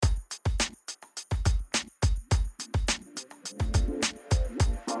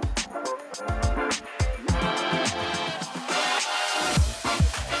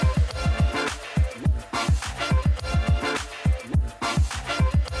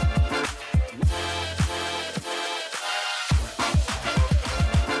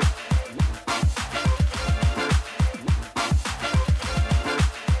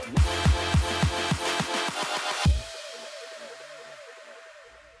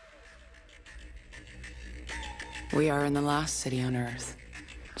We are in the last city on Earth.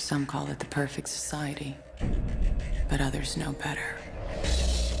 Some call it the perfect society, but others know better.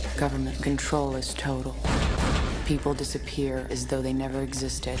 Government control is total. People disappear as though they never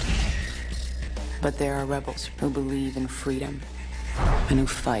existed. But there are rebels who believe in freedom and who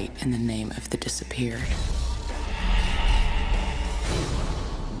fight in the name of the disappeared.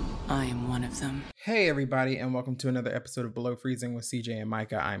 I am one of them. Hey everybody, and welcome to another episode of Below Freezing with CJ and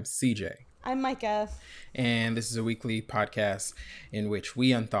Micah. I'm CJ. I'm Micah. And this is a weekly podcast in which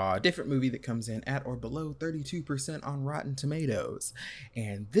we unthaw a different movie that comes in at or below 32% on Rotten Tomatoes.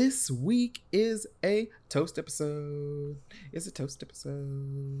 And this week is a toast episode. It's a toast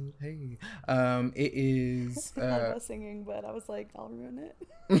episode. Hey. It is... I was singing, but I was like, I'll ruin it.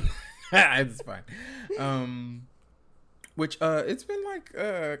 It's fine. Which it's been like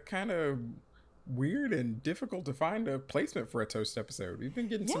kind of weird and difficult to find a placement for a toast episode. We've been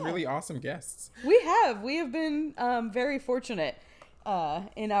getting some really awesome guests. We have been very fortunate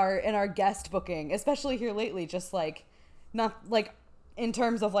in our guest booking, especially here lately. Just like not like in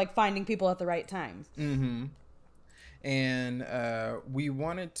terms of like finding people at the right time. Mm-hmm. And we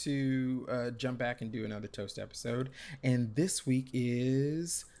wanted to jump back and do another toast episode, and this week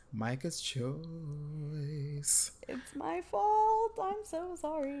is Micah's choice. It's my fault. I'm so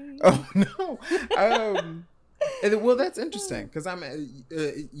sorry. Oh no. Well, that's interesting because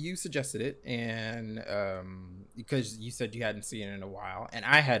you suggested it, and because you said you hadn't seen it in a while, and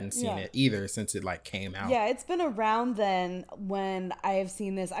I hadn't seen it either since it like came out. Yeah, it's been around then when I have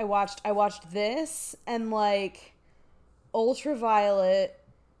seen this. I watched this and like Ultraviolet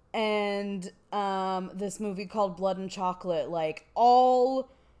and this movie called Blood and Chocolate, like all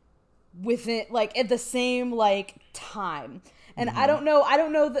within like at the same like time. And I don't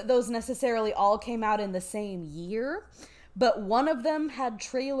know that those necessarily all came out in the same year, but one of them had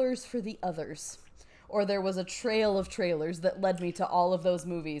trailers for the others, or there was a trail of trailers that led me to all of those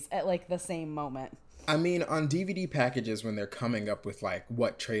movies at like the same moment. I mean, on DVD packages, when they're coming up with like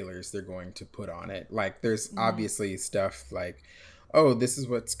what trailers they're going to put on it, like there's obviously stuff like, oh, this is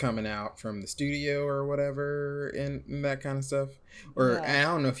what's coming out from the studio or whatever, and that kind of stuff. Or and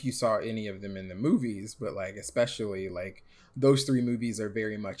I don't know if you saw any of them in the movies, but like especially like those three movies are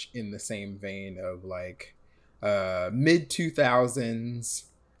very much in the same vein of like mid 2000s.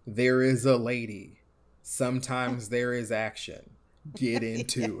 There is a lady. Sometimes there is action. Get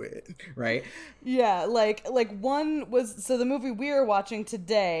into it, right? Yeah, like one was, so the movie we are watching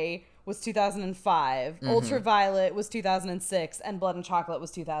today was 2005, Ultraviolet was 2006, and Blood and Chocolate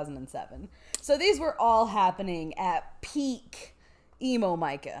was 2007. So these were all happening at peak emo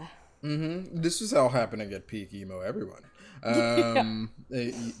Micah. This was all happening at peak emo everyone.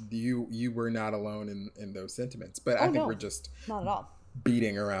 You were not alone in those sentiments, but I think we're just not at all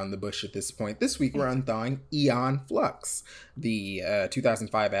beating around the bush at this point. This week we're unthawing Aeon Flux, the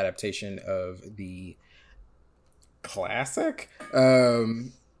 2005 adaptation of the classic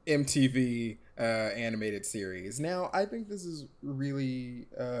MTV animated series. Now, I think this is really,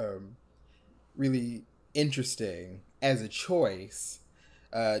 really interesting as a choice,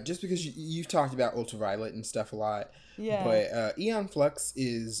 just because you've talked about Ultraviolet and stuff a lot. Yeah. But Aeon Flux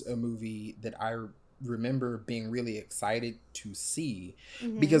is a movie that I remember being really excited to see,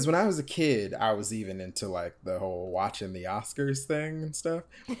 because when I was a kid, I was even into like the whole watching the Oscars thing and stuff.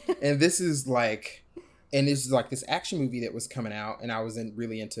 And this is like... And this is like this action movie that was coming out, and I wasn't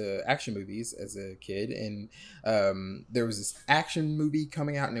really into action movies as a kid. And there was this action movie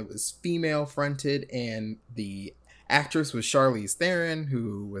coming out, and it was female fronted, and the actress was Charlize Theron,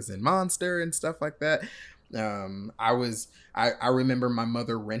 who was in Monster and stuff like that. I remember my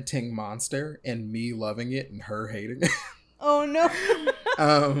mother renting Monster and me loving it and her hating it. Oh no.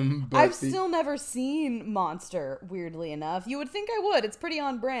 But still never seen Monster, weirdly enough. You would think I would. It's pretty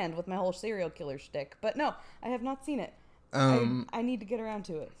on brand with my whole serial killer shtick. But no, I have not seen it. I need to get around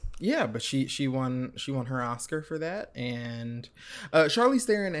to it. Yeah, but she won her Oscar for that. And Charlize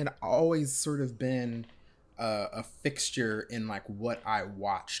Theron had always sort of been a fixture in like what I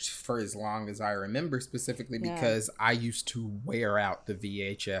watched for as long as I remember, specifically because I used to wear out the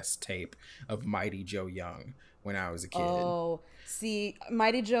VHS tape of Mighty Joe Young when I was a kid. Oh, see,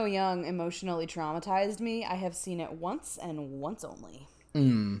 Mighty Joe Young emotionally traumatized me. I have seen it once and once only.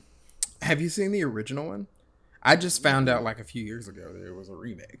 Have you seen the original one? I just found out like a few years ago there was a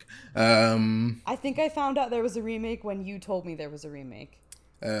remake. I think I found out there was a remake when you told me there was a remake.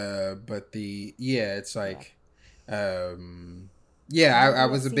 But it's like, I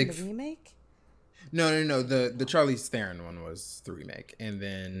was a big remake. No. The Charlize Theron one was the remake, and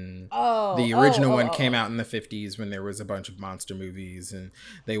then Oh, the original one came out in the 50s when there was a bunch of monster movies, and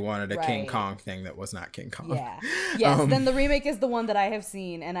they wanted a King Right. Kong thing that was not King Kong. Yeah. Yes, then the remake is the one that I have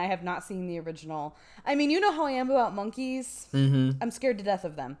seen, and I have not seen the original. I mean, you know how I am about monkeys. Mm-hmm. I'm scared to death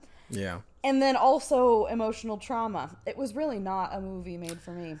of them. Yeah. And then also emotional trauma. It was really not a movie made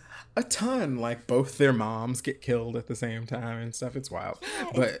for me. A ton. Like, both their moms get killed at the same time and stuff. It's wild.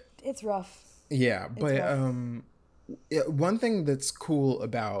 But It's rough. yeah, but rough. one thing that's cool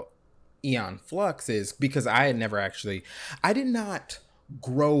about Aeon Flux is because I did not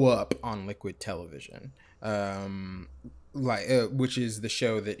grow up on Liquid Television, which is the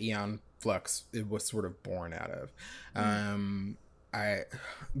show that Aeon Flux it was sort of born out of.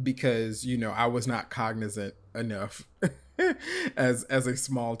 Because I was not cognizant enough as a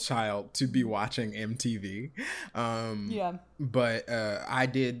small child to be watching MTV. Yeah. But I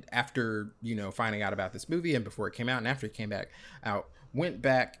did, after finding out about this movie and before it came out and after it came back out, went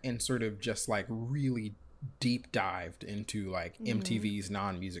back and sort of just like really deep dived into like MTV's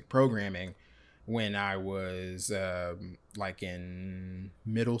non-music programming when I was like in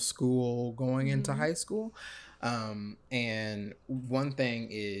middle school going into high school. And one thing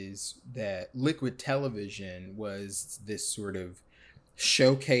is that Liquid Television was this sort of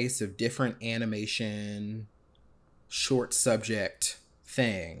showcase of different animation short subject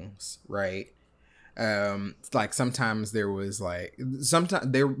things, right? Like sometimes there was like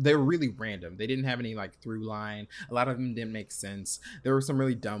they were really random. They didn't have any like through line. A lot of them didn't make sense. There were some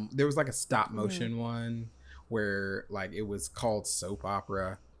really dumb. There was like a stop motion one where like it was called Soap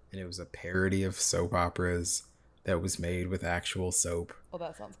Opera, and it was a parody of soap operas that was made with actual soap. Oh,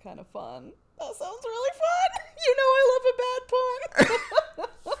 that sounds kind of fun. That sounds really fun. You know I love a bad pun.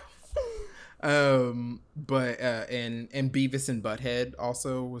 But and Beavis and Butthead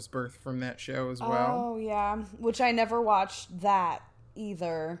also was birthed from that show as well. Oh, yeah. Which I never watched that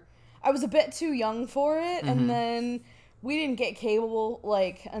either. I was a bit too young for it, and then we didn't get cable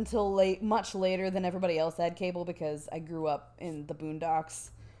like until much later than everybody else had cable because I grew up in the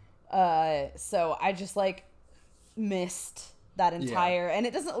Boondocks. So I just like missed that entire and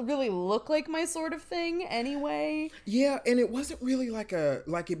it doesn't really look like my sort of thing anyway. Yeah, and it wasn't really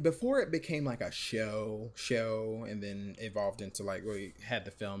before it became like a show and then evolved into like we had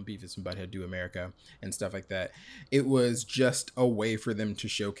the film Beavis and Butthead Do America and stuff like that. It was just a way for them to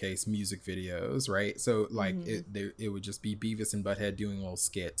showcase music videos, right? So like it would just be Beavis and Butthead doing little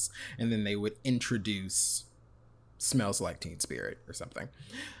skits, and then they would introduce Smells Like Teen Spirit or something.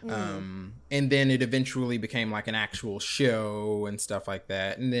 And then it eventually became like an actual show and stuff like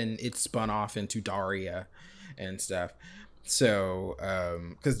that. And then it spun off into Daria and stuff. So,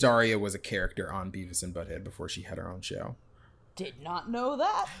 because Daria was a character on Beavis and Butthead before she had her own show. Did not know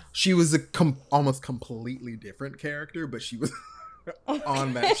that. She was a almost completely different character, but she was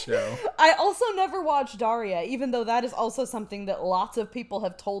on that show. I also never watched Daria, even though that is also something that lots of people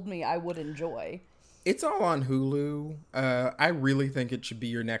have told me I would enjoy. It's all on Hulu. I really think it should be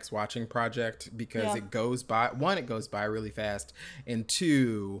your next watching project because it goes by. One, it goes by really fast, and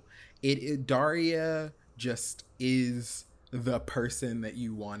two, Daria just is the person that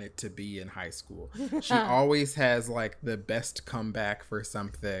you wanted to be in high school. She always has like the best comeback for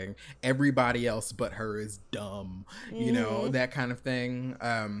something. Everybody else but her is dumb, that kind of thing.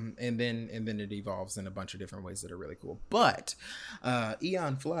 And then it evolves in a bunch of different ways that are really cool. But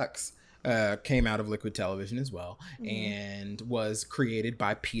Aeon Flux came out of Liquid Television as well, and was created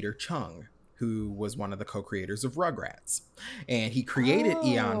by Peter Chung, who was one of the co-creators of Rugrats. And he created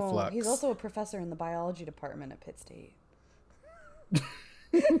Aeon Flux. He's also a professor in the biology department at Pitt State.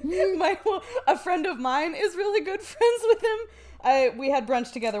 A friend of mine is really good friends with him. We had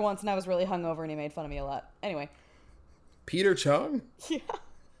brunch together once, and I was really hungover, and he made fun of me a lot. Anyway. Peter Chung? Yeah.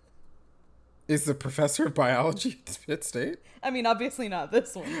 Is the professor of biology at Pitt State? I mean, obviously not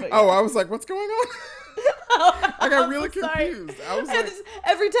this one. But Oh, I was like, what's going on? I got really confused. I was like,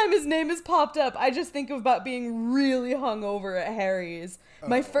 every time his name is popped up, I just think about being really hungover at Harry's.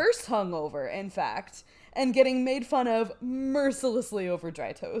 My first hungover, in fact, and getting made fun of mercilessly over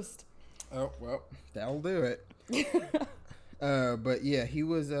dry toast. Oh, well, that'll do it. But yeah, he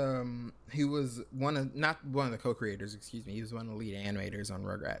was not one of the co-creators, excuse me. He was one of the lead animators on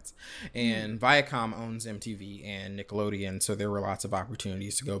Rugrats. And Viacom owns MTV and Nickelodeon, so there were lots of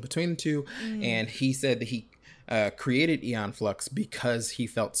opportunities to go between the two. And he said that he created Aeon Flux because he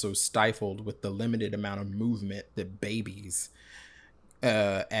felt so stifled with the limited amount of movement that babies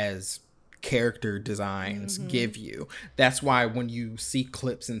as character designs give you. That's why when you see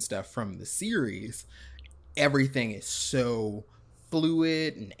clips and stuff from the series, everything is so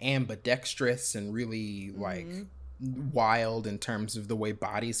fluid and ambidextrous and really like wild in terms of the way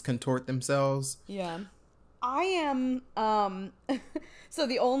bodies contort themselves. Yeah. I am so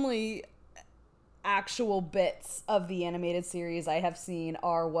the only actual bits of the animated series I have seen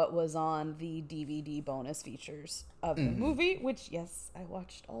are what was on the DVD bonus features of the movie, which, yes, I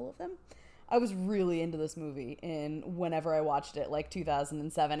watched all of them. I was really into this movie whenever I watched it, like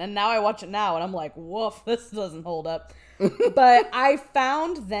 2007. And now I watch it now and I'm like, woof, this doesn't hold up. But I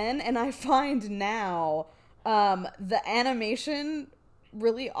found then and I find now the animation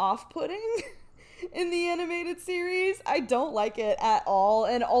really off-putting in the animated series. I don't like it at all.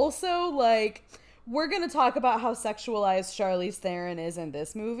 And also, like, we're going to talk about how sexualized Charlize Theron is in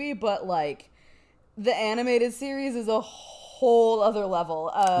this movie, but, like, the animated series is a whole other level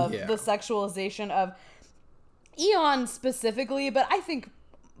of the sexualization of Eon specifically, but I think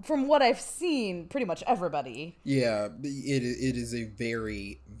from what I've seen, pretty much everybody. Yeah, it is a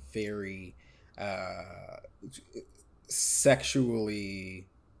very, very sexually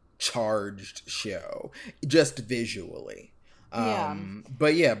charged show, just visually.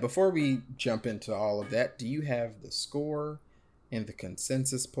 But yeah, before we jump into all of that, do you have the score and the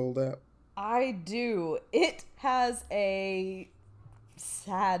consensus pulled up? I do. It has a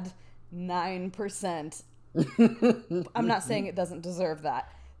sad 9%. I'm not saying it doesn't deserve that.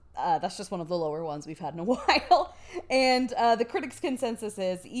 That's just one of the lower ones we've had in a while. And the critics' consensus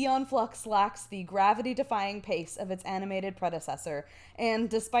is Aeon Flux lacks the gravity-defying pace of its animated predecessor, and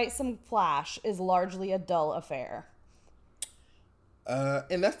despite some flash, is largely a dull affair.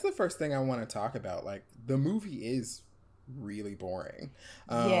 And that's the first thing I want to talk about. Like, the movie is really boring.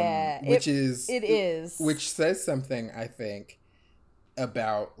 Which says something, I think,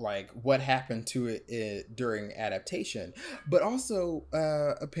 about like what happened to it during adaptation, but also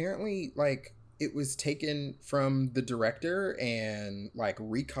apparently like it was taken from the director and like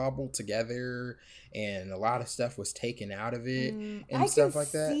recobbled together, and a lot of stuff was taken out of it and stuff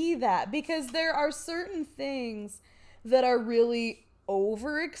like that. I can see that because there are certain things that are really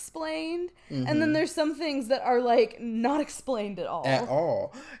over-explained, and then there's some things that are like not explained at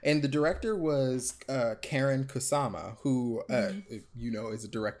all. And the director was Karen Kusama, who is a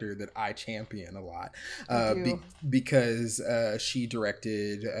director that I champion a lot because she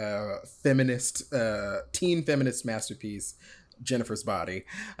directed teen feminist masterpiece Jennifer's Body,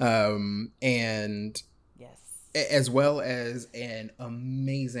 and as well as an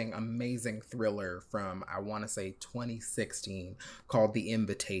amazing thriller from, I want to say 2016, called The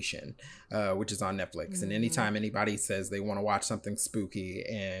Invitation, which is on Netflix. And anytime anybody says they want to watch something spooky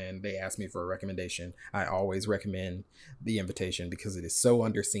and they ask me for a recommendation, I always recommend The Invitation because it is so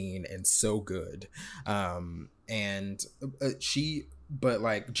underseen and so good. But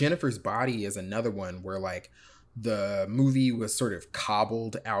like Jennifer's Body is another one where like the movie was sort of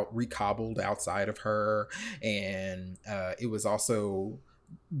recobbled outside of her, and it was also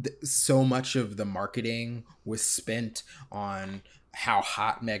so much of the marketing was spent on how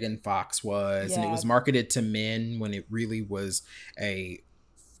hot Megan Fox was, and it was marketed to men when it really was a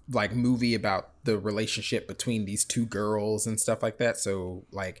like movie about the relationship between these two girls and stuff like that. So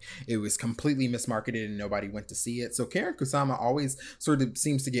like it was completely mismarketed and nobody went to see it. So Karen Kusama always sort of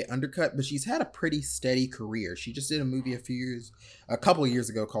seems to get undercut, but she's had a pretty steady career. She just did a movie a couple of years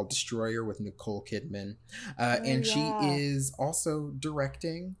ago called Destroyer with Nicole Kidman. She is also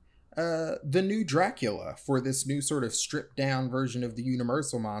directing the new Dracula for this new sort of stripped down version of the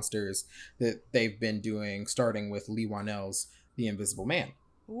Universal monsters that they've been doing, starting with Lee Whannell's The Invisible Man.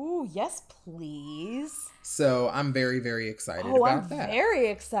 Ooh, yes, please. So I'm very, very excited about that. I'm very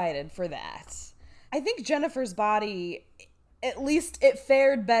excited for that. I think Jennifer's Body, at least it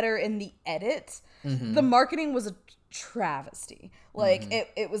fared better in the edit. The marketing was a travesty. Like,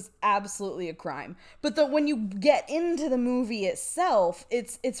 it was absolutely a crime. But when you get into the movie itself,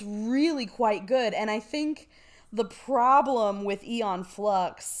 it's really quite good. And I think the problem with Aeon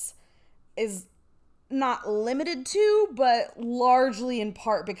Flux is not limited to, but largely in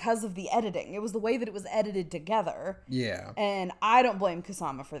part because of the editing. It was the way that it was edited together. Yeah. And I don't blame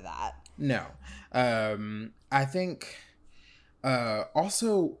Kusama for that. No. I think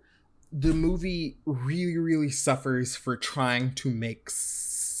also the movie really, really suffers for trying to make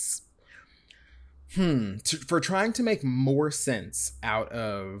more sense out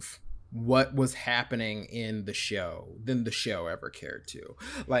of what was happening in the show than the show ever cared to.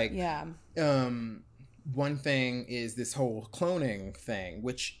 Like, one thing is this whole cloning thing,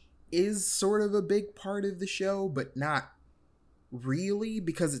 which is sort of a big part of the show, but not really,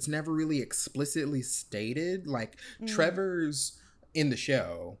 because it's never really explicitly stated. Like, Trevor's in the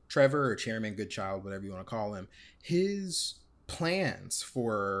show, Trevor or Chairman Goodchild, whatever you want to call him, his plans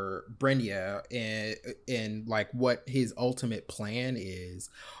for Brenya and like what his ultimate plan is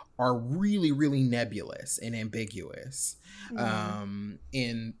are really, really nebulous and ambiguous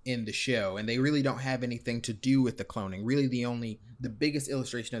in the show, and they really don't have anything to do with the cloning. Really, the biggest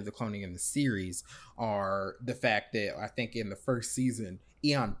illustration of the cloning in the series are the fact that I think in the first season,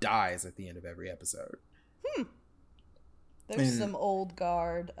 Eon dies at the end of every episode. There's some old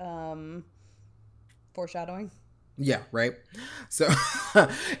guard foreshadowing. Yeah, right. So,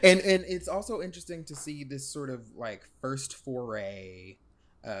 and it's also interesting to see this sort of like first foray.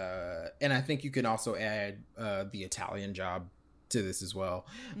 And I think you can also add the Italian job to this as well,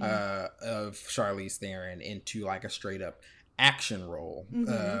 of Charlize Theron into like a straight up action role.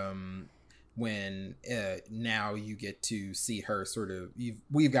 When now you get to see her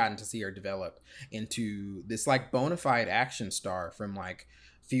we've gotten to see her develop into this like bona fide action star from like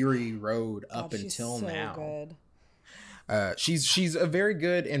Fury Road up until so now. Good. She's a very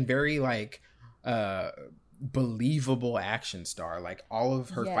good and very like believable action star. Like all of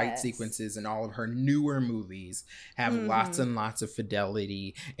her fight sequences and all of her newer movies have lots and lots of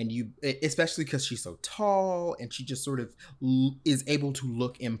fidelity, and especially because she's so tall and she just sort of is able to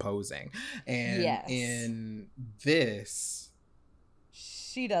look imposing. And in this,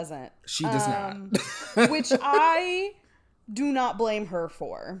 she doesn't. She does not. Which I do not blame her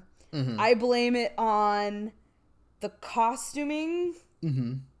for. I blame it on the costuming,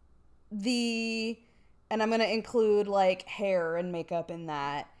 and I'm going to include like hair and makeup in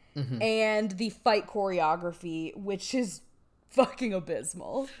that, and the fight choreography, which is fucking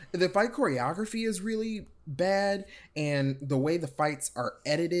abysmal. The fight choreography is really bad, and the way the fights are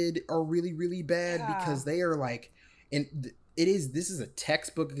edited are really, really bad because they are like, this is a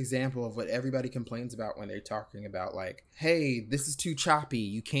textbook example of what everybody complains about when they're talking about like, hey, this is too choppy,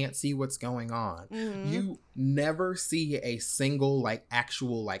 you can't see what's going on. You never see a single like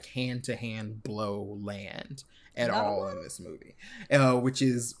actual like hand-to-hand blow land at all in this movie, which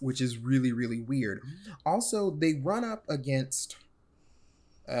is really, really weird. Also, they run up against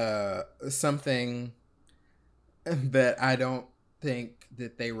something that I don't think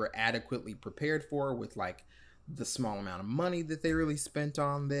that they were adequately prepared for, with like the small amount of money that they really spent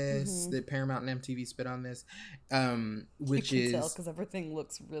on this, that Paramount and MTV spent on this, which you can tell because everything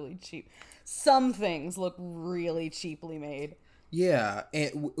looks really cheap. Some things look really cheaply made. Yeah,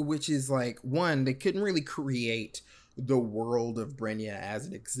 and which is like, one, they couldn't really create the world of Brenya as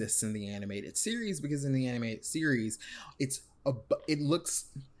it exists in the animated series, because in the animated series, it looks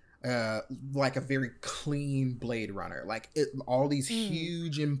like a very clean Blade Runner, like all these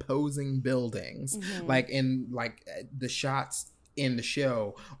huge imposing buildings, like the shots in the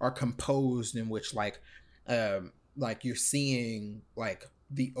show are composed in which like you're seeing like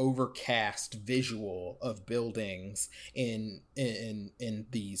the overcast visual of buildings in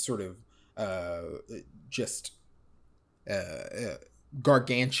the sort of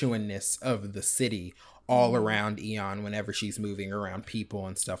gargantuanness of the city all around Eon whenever she's moving around people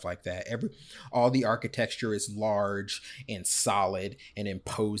and stuff like that. All the architecture is large and solid and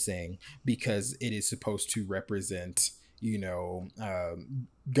imposing because it is supposed to represent,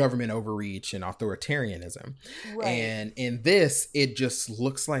 government overreach and authoritarianism. Right. And in this, it just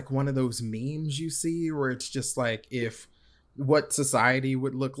looks like one of those memes you see where it's just like what society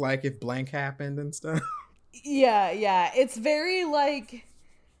would look like if blank happened and stuff. Yeah. It's very like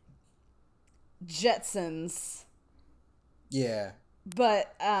Jetsons. Yeah.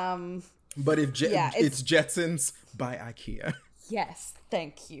 But it's Jetsons by IKEA. Yes,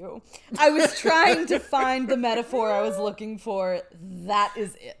 thank you. I was trying to find the metaphor I was looking for. That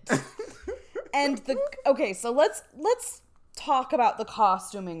is it. And so let's talk about the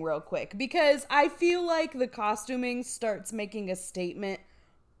costuming real quick, because I feel like the costuming starts making a statement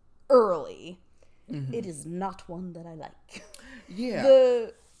early. It is not one that I like. Yeah.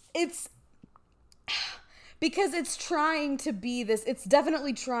 Because it's trying to be this, it's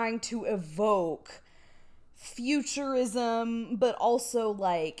definitely trying to evoke futurism, but also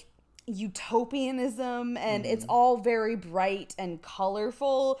like utopianism, and it's all very bright and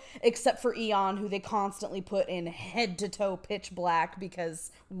colorful, except for Eon, who they constantly put in head to toe pitch black,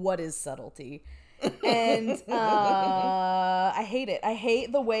 because what is subtlety? And I hate it. I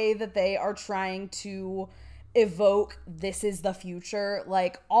hate the way that they are trying to evoke this is the future.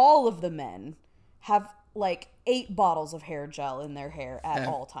 Like, all of the men have like 8 bottles of hair gel in their hair at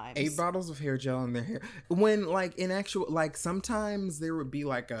all times. 8 bottles of hair gel in their hair. When like in actual, like sometimes there would be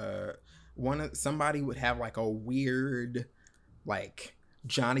like somebody would have like a weird like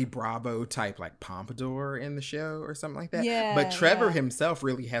Johnny Bravo type like pompadour in the show or something like that. Yeah, But Trevor yeah. himself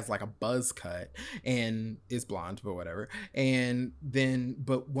really has like a buzz cut and is blonde, but whatever. And then,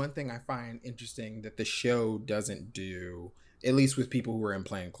 but one thing I find interesting that the show doesn't do, at least with people who are in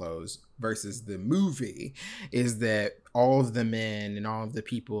plain clothes versus the movie, is that all of the men and all of the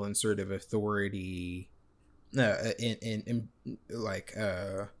people in sort of authority, in like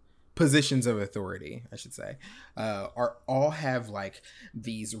positions of authority, I should say, are all have like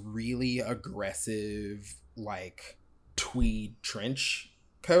these really aggressive like tweed trench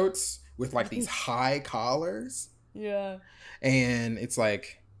coats with like these high collars. Yeah. And it's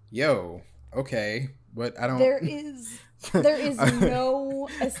like, yo, okay, but I don't. There is no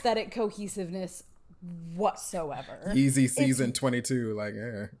aesthetic cohesiveness whatsoever. Easy season 22, like,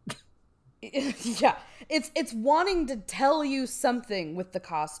 yeah, it's wanting to tell you something with the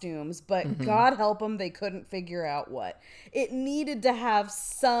costumes, but God help them, they couldn't figure out what. It needed to have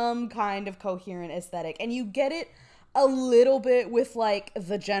some kind of coherent aesthetic, and you get it a little bit with like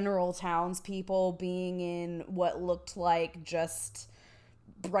the general townspeople being in what looked like just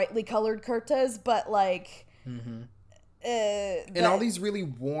brightly colored kurtas, but like and all these really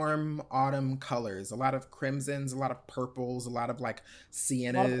warm autumn colors, a lot of crimsons, a lot of purples, a lot of like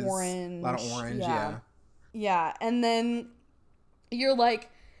siennas, a lot of orange. Yeah. And then you're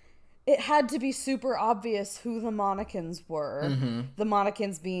like, it had to be super obvious who the Monnikins were. The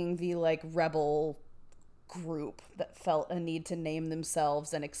Monnikins being the like rebel group that felt a need to name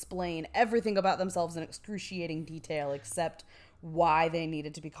themselves and explain everything about themselves in excruciating detail except why they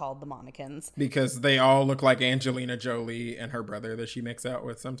needed to be called the Monnikins. Because they all look like Angelina Jolie and her brother that she makes out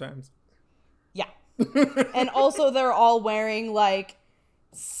with sometimes. Yeah. And also they're all wearing like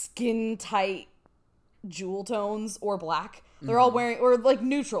skin tight jewel tones or black. They're all wearing, or like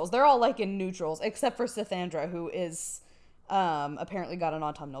neutrals. They're all like in neutrals, except for Sithandra, who is apparently got an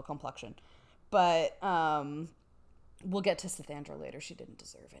autumnal complexion. But we'll get to Sithandra later. She didn't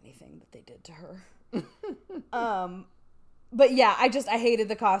deserve anything that they did to her. But yeah, I hated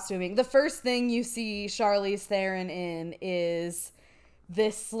the costuming. The first thing you see Charlize Theron in is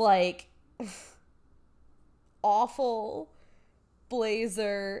this like awful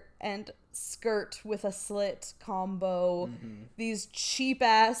blazer and skirt with a slit combo, these cheap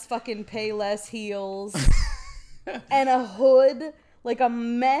ass fucking Payless heels, and a hood, like a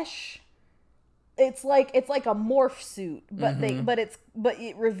mesh. It's like a morph suit, but it's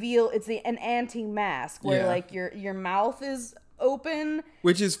an anti-mask where like your mouth is open,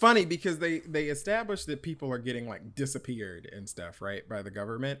 which is funny because they establish that people are getting like disappeared and stuff, right, by the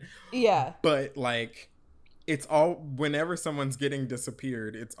government. Yeah, but like it's all, whenever someone's getting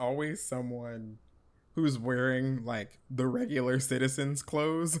disappeared, it's always someone who's wearing like the regular citizens'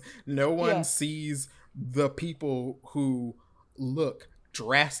 clothes. No one sees the people who look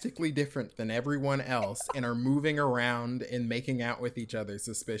drastically different than everyone else and are moving around and making out with each other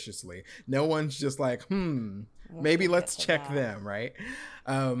suspiciously. No one's just like, maybe let's check them, right?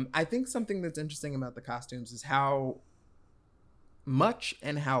 I think something that's interesting about the costumes is how much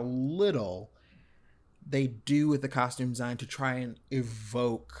and how little they do with the costume design to try and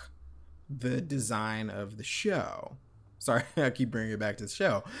evoke the design of the show. Sorry, I keep bringing it back to the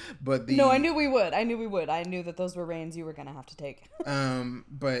show, but no, I knew we would. I knew that those were reins you were gonna have to take.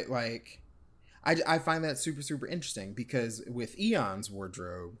 But like, I find that super, super interesting because with Eon's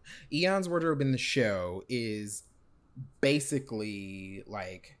wardrobe in the show is basically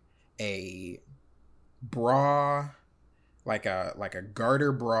like a bra, like a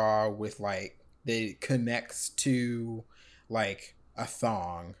garter bra with like, that connects to like a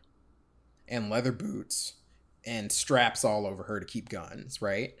thong and leather boots and straps all over her to keep guns,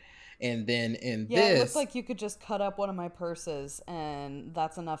 right? And then in this, it looks like you could just cut up one of my purses and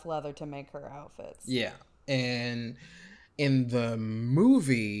that's enough leather to make her outfits. Yeah. And in the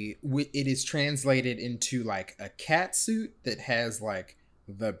movie, it is translated into like a cat suit that has like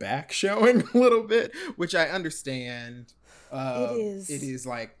the back showing a little bit, which I understand. It is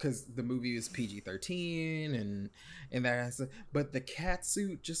like, because the movie is PG-13 and that, but the cat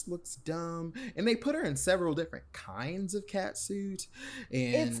suit just looks dumb, and they put her in several different kinds of cat suit,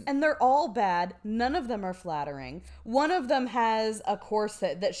 and they're all bad. None of them are flattering. One of them has a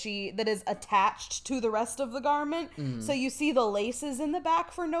corset that is attached to the rest of the garment, so you see the laces in the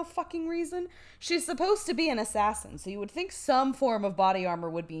back for no fucking reason. She's supposed to be an assassin, so you would think some form of body armor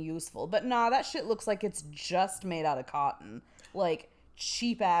would be useful, but nah, that shit looks like it's just made out of cotton. Like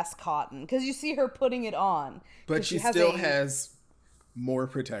cheap ass cotton, because you see her putting it on, but she still has more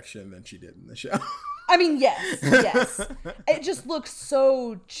protection than she did in the show. I mean, yes. It just looks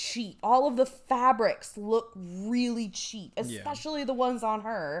so cheap. All of the fabrics look really cheap, especially the ones on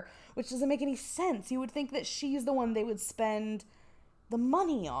her, which doesn't make any sense. You would think that she's the one they would spend the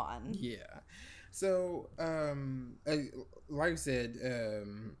money on. Yeah. So, like I said,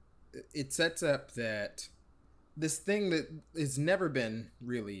 it sets up that this thing that has never been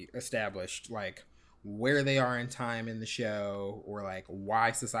really established, like where they are in time in the show or like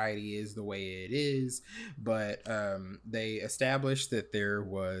why society is the way it is, but they established that there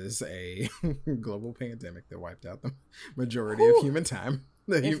was a global pandemic that wiped out the majority of human time.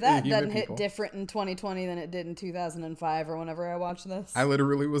 If that doesn't hit different in 2020 than it did in 2005 or whenever I watched this. I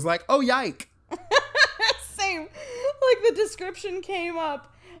literally was like, oh, yike. Same. Like the description came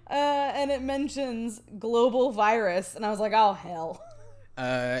up and it mentions global virus. And I was like, oh, hell.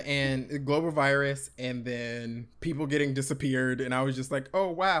 And global virus, and then people getting disappeared, and I was just like, "Oh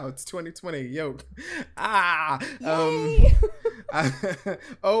wow, it's 2020, yo,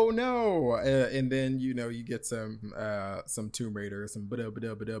 oh no!" And then you get some Tomb Raider, some that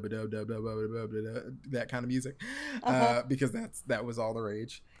kind of music, because that was all the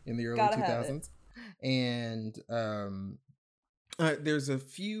rage in the early 2000s, and there's a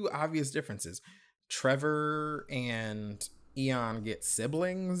few obvious differences. Trevor and Eon get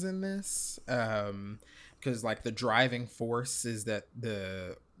siblings in this, because like the driving force is that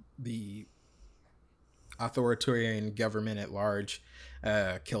the authoritarian government at large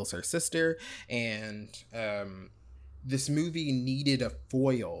kills her sister, and this movie needed a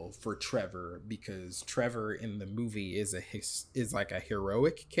foil for Trevor, because Trevor in the movie is like a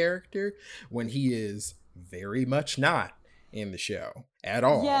heroic character when he is very much not in the show at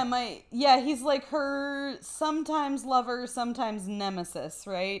all. He's like her sometimes lover, sometimes nemesis,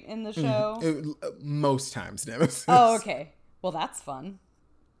 right? In the show? Most times nemesis. Oh, okay. Well, that's fun.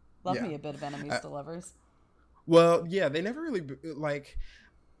 Love me a bit of enemies to lovers. Well, yeah, they never really like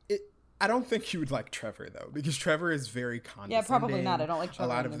it. I don't think you would like Trevor though, because Trevor is very condescending. Yeah, probably not. I don't like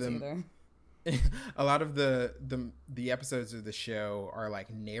Trevor either. A lot of the episodes of the show are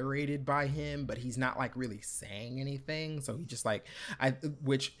like narrated by him, but he's not like really saying anything, so he just like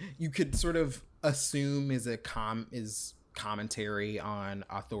which you could sort of assume is commentary on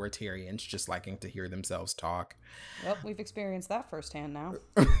authoritarians just liking to hear themselves talk. Well, we've experienced that firsthand now.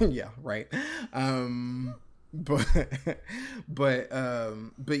 Yeah, right. But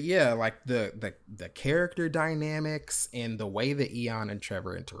yeah, like the character dynamics and the way that Eon and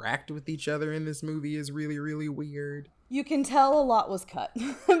Trevor interact with each other in this movie is really, really weird. You can tell a lot was cut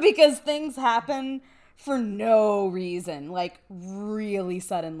because things happen for no reason, like really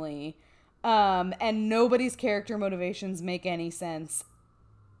suddenly. And nobody's character motivations make any sense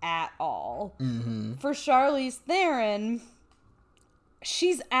at all. Mm-hmm. For Charlize Theron,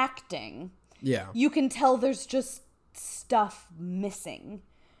 she's acting. Yeah. You can tell there's just stuff missing.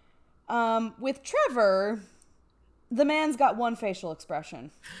 With Trevor, the man's got one facial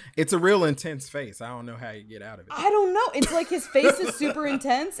expression. It's a real intense face. I don't know how you get out of it. I don't know. It's like his face is super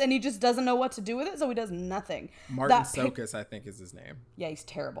intense and he just doesn't know what to do with it, so he does nothing. Martin Sokas, I think, is his name. Yeah, he's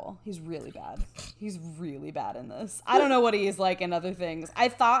terrible. He's really bad. He's really bad in this. I don't know what he is like in other things. I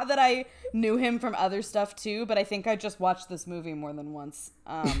thought that I knew him from other stuff too, but I think I just watched this movie more than once.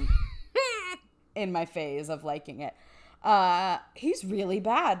 In my phase of liking it. He's really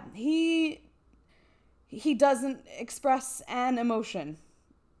bad. He doesn't express an emotion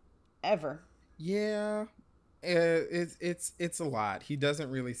ever. Yeah. It's a lot. He doesn't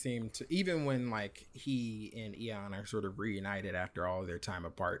really seem to, even when like he and Eon are sort of reunited after all of their time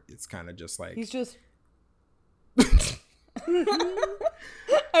apart, it's kind of just like he's just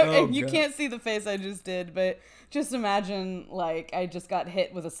Oh, you God. can't see the face I just did, but just imagine like I just got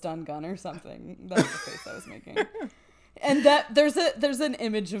hit with a stun gun or something. That's the face I was making. And that there's an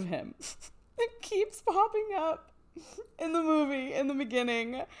image of him that keeps popping up in the movie in the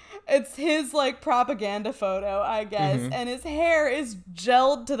beginning. It's his like propaganda photo, I guess, and his hair is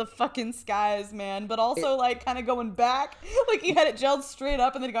gelled to the fucking skies, man, but also like kind of going back, like he had it gelled straight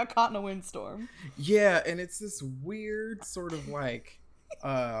up and then he got caught in a windstorm. Yeah, and it's this weird sort of like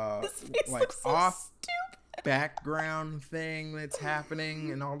like so off stupid. background thing that's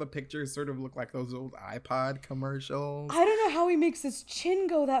happening, and all the pictures sort of look like those old iPod commercials. I don't know how he makes his chin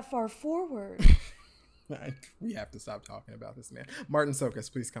go that far forward. We have to stop talking about this man. Martin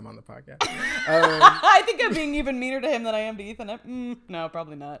Sokas, please come on the podcast. I think I'm being even meaner to him than I am to Ethan. No,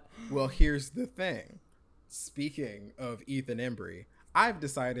 probably not. Well, here's the thing. Speaking of Ethan Embry, I've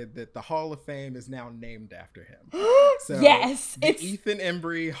decided that the Hall of Fame is now named after him. So yes, it's Ethan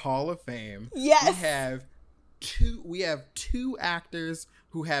Embry Hall of Fame. Yes, We have two actors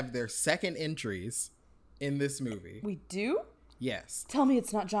who have their second entries in this movie. We do? Yes. Tell me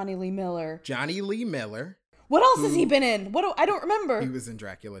it's not Johnny Lee Miller. Johnny Lee Miller. What else has he been in? I don't remember. He was in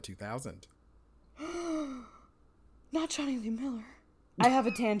Dracula 2000. Not Johnny Lee Miller. I have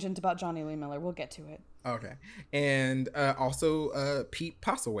a tangent about Johnny Lee Miller. We'll get to it. Okay. And also Pete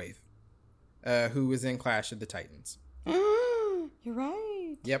Postlethwaite, who was in Clash of the Titans. You're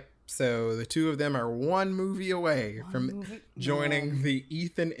right. Yep. So the two of them are one movie away from joining the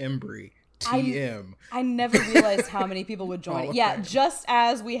Ethan Embry TM. I never realized how many people would join it. Yeah, just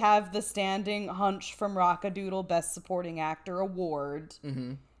as we have the standing Hunch from Rockadoodle Best Supporting Actor Award,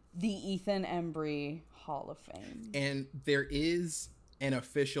 the Ethan Embry Hall of Fame. And there is an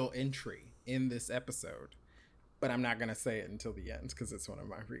official entry in this episode, but I'm not going to say it until the end because it's one of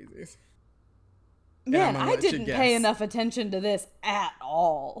my freezies. Man, I didn't pay enough attention to this at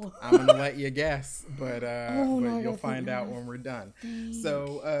all. I'm going to let you guess, but you'll find out when we're done.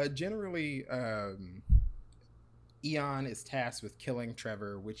 So generally, Eon is tasked with killing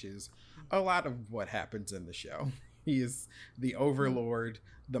Trevor, which is a lot of what happens in the show. He is the overlord.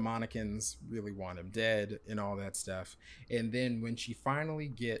 The Monicans really want him dead and all that stuff. And then when she finally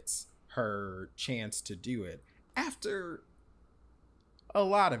gets her chance to do it, after a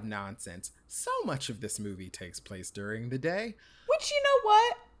lot of nonsense, so much of this movie takes place during the day. Which, you know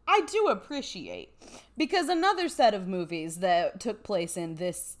what? I do appreciate. Because another set of movies that took place in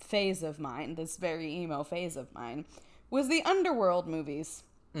this phase of mine, this very emo phase of mine, was the Underworld movies.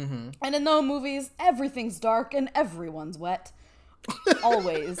 Mm-hmm. And in those movies, everything's dark and everyone's wet.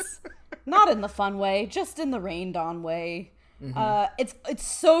 Always. Not in the fun way, just in the rained on way. Mm-hmm. It's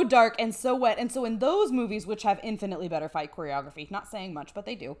so dark and so wet. And so in those movies, which have infinitely better fight choreography, not saying much, but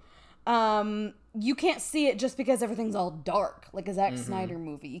they do, you can't see it just because everything's all dark, like a Zack Snyder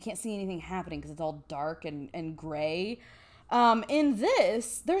movie. You can't see anything happening because it's all dark and gray. In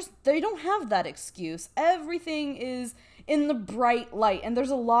this, they don't have that excuse. Everything is in the bright light, and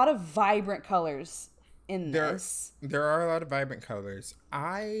there's a lot of vibrant colors in this. There are a lot of vibrant colors.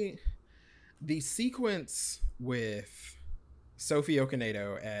 The sequence with Sophie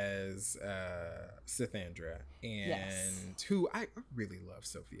Okonedo as Sithandra, and who I really love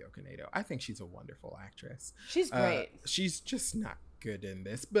Sophie Okonedo. I think she's a wonderful actress. She's great. She's just not good in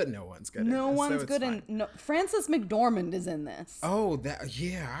this, but no one's good in this. No one's good in Frances McDormand is in this. Oh,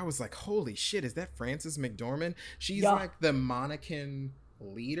 I was like, holy shit, is that Frances McDormand? She's like the Monican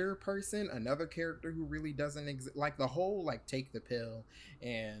leader person, another character who really doesn't exist. Like the whole like take the pill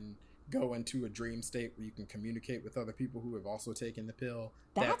and go into a dream state where you can communicate with other people who have also taken the pill.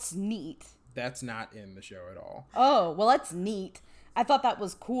 That's neat. That's not in the show at all. Oh, well, that's neat. I thought that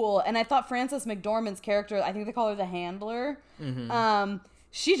was cool. And I thought Frances McDormand's character, I think they call her the Handler. Mm-hmm.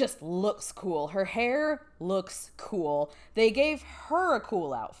 She just looks cool. Her hair looks cool. They gave her a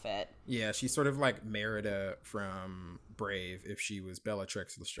cool outfit. Yeah, she's sort of like Merida from Brave if she was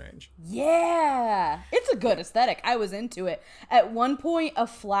Bellatrix Lestrange. Yeah. It's a good aesthetic. I was into it. At one point, a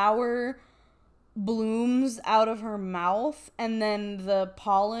flower blooms out of her mouth, and then the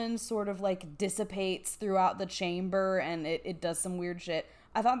pollen sort of like dissipates throughout the chamber, and it does some weird shit.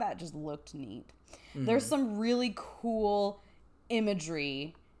 I thought that just looked neat. Mm-hmm. There's some really cool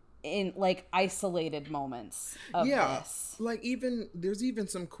imagery in like isolated moments of this. Like there's even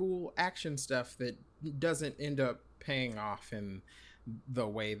some cool action stuff that doesn't end up paying off in the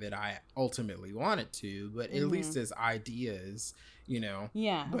way that I ultimately want it to, but at least as ideas,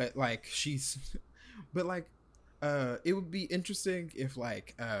 Yeah. But like it would be interesting if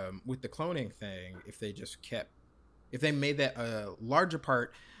like with the cloning thing, if they made that a larger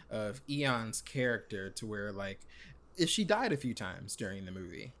part of Eon's character to where like if she died a few times during the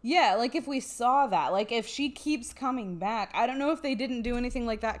movie. Yeah, like if we saw that, like if she keeps coming back. I don't know if they didn't do anything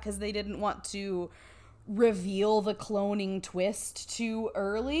like that because they didn't want to reveal the cloning twist too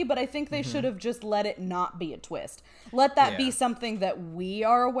early, but I think they should have just let it not be a twist. Let that be something that we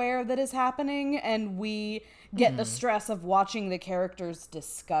are aware that is happening, and we get the stress of watching the characters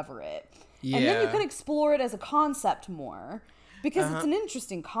discover it. Yeah. And then you can explore it as a concept more. Because it's an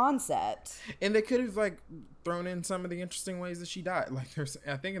interesting concept. And they could have, like, thrown in some of the interesting ways that she died. Like,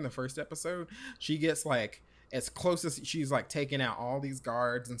 I think in the first episode, she gets, like, as close as she's, like, taking out all these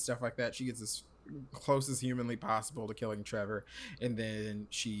guards and stuff like that. She gets as close as humanly possible to killing Trevor. And then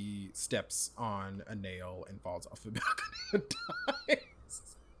she steps on a nail and falls off the balcony and dies.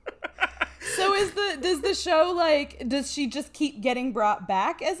 So does the show, like, does she just keep getting brought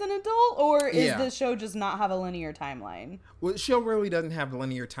back as an adult, or is the show just not have a linear timeline? Well, the show really doesn't have a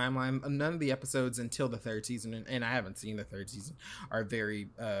linear timeline. None of the episodes until the third season, and I haven't seen the third season, are very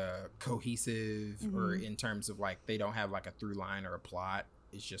cohesive or in terms of, like, they don't have, like, a through line or a plot.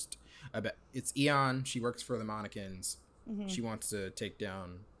 is just about, it's Eon. She works for the Monicans. She wants to take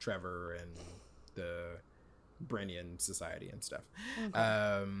down Trevor and the Brennian Society and stuff.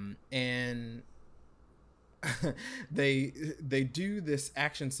 And they do this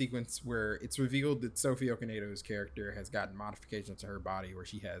action sequence where it's revealed that Sophie Okonedo's character has gotten modifications to her body where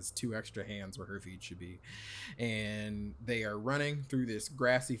she has 2 extra hands where her feet should be, and they are running through this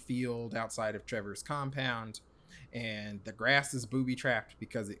grassy field outside of Trevor's compound, and the grass is booby trapped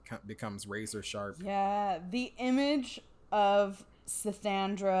because it becomes razor sharp. Yeah, the image of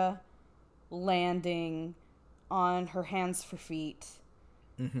Sithandra landing on her hands for feet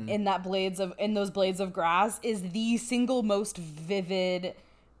in those blades of grass is the single most vivid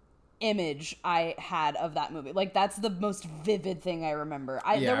image I had of that movie. Like, that's the most vivid thing I remember.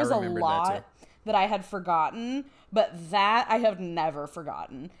 There was a lot that I had forgotten, but that I have never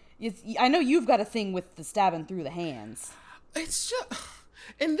forgotten. I know you've got a thing with the stabbing through the hands. It's just,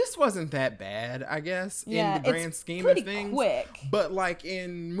 and this wasn't that bad, I guess, in the grand scheme of things. Quick. But like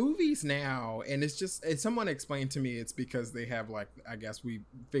in movies now, and it's just, someone explained to me it's because they have, like, I guess we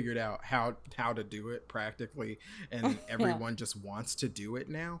figured out how to do it practically, and everyone just wants to do it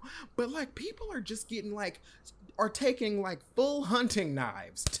now. But like, people are just getting are taking like full hunting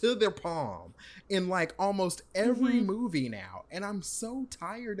knives to their palm in like almost every movie now, and I'm so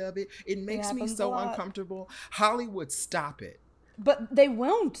tired of it. It makes me so uncomfortable. Hollywood, stop it. But they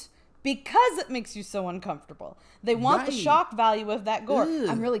won't, because it makes you so uncomfortable. They want the shock value of that gore. Ugh.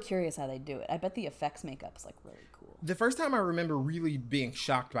 I'm really curious how they do it. I bet the effects makeup is like really cool. The first time I remember really being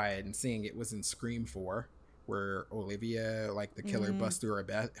shocked by it and seeing it was in Scream 4, where Olivia, like, the killer busts through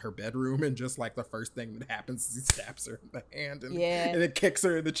her bedroom, and just like the first thing that happens is he stabs her in the hand and it kicks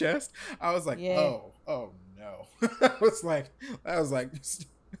her in the chest. I was like, oh no. I was like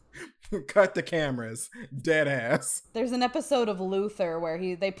cut the cameras, dead ass. There's an episode of Luther where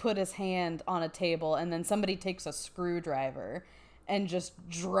they put his hand on a table, and then somebody takes a screwdriver and just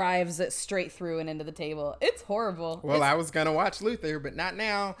drives it straight through and into the table. It's horrible. Well, I was gonna watch Luther, but not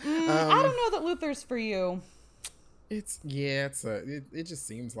now. I don't know that Luther's for you. It just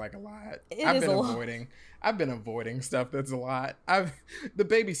seems like a lot. I've been avoiding stuff that's a lot. The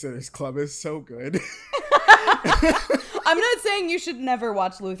Babysitter's Club is so good. I'm not saying you should never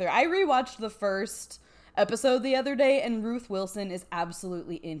watch Luther. I rewatched the first episode the other day, and Ruth Wilson is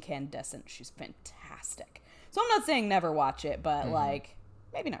absolutely incandescent. She's fantastic. So I'm not saying never watch it, but like,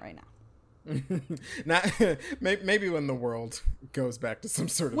 maybe not right now. Maybe when the world goes back to some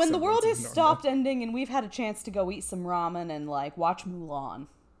sort of when the world has stopped ending and we've had a chance to go eat some ramen and like watch Mulan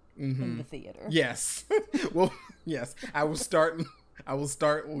in the theater. Yes. Well, yes. I will start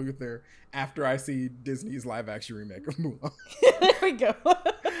Luther after I see Disney's live action remake of Mulan. There we go.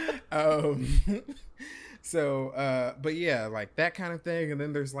 But yeah, like that kind of thing. And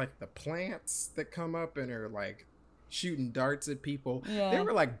then there's like the plants that come up and are like shooting darts at people. Yeah. There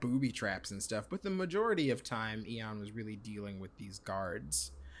were like booby traps and stuff, but the majority of time Eon was really dealing with these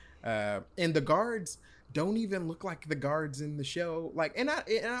guards. And the guards don't even look like the guards in the show. Like, and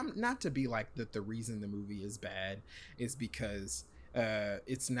I'm not to be like that the reason the movie is bad is because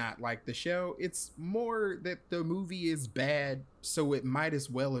it's not like the show. It's more that the movie is bad, so it might as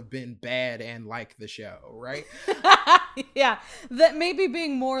well have been bad and like the show, right? Yeah, that maybe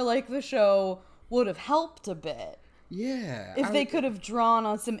being more like the show would have helped a bit. Yeah. If they could have drawn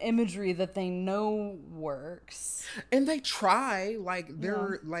on some imagery that they know works. And they try, like,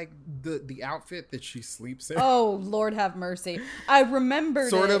 they're like the outfit that she sleeps in. Oh, Lord have mercy. I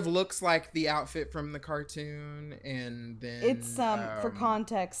remembered sort of looks like the outfit from the cartoon, and then it's for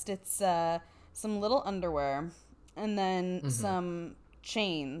context, it's some little underwear and then some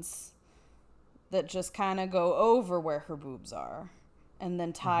chains that just kind of go over where her boobs are and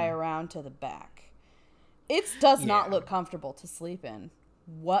then tie around to the back. It does not look comfortable to sleep in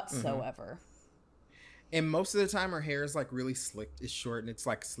whatsoever. And most of the time her hair is like really slicked, it's short and it's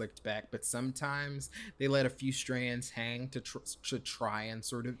like slicked back, but sometimes they let a few strands hang to try and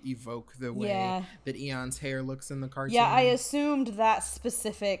sort of evoke the way that Eon's hair looks in the cartoon. Yeah, I assumed that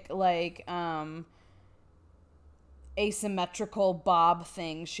specific like asymmetrical bob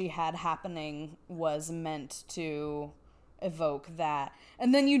thing she had happening was meant to evoke that.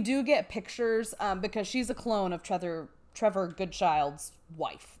 And then you do get pictures because she's a clone of Trevor Goodchild's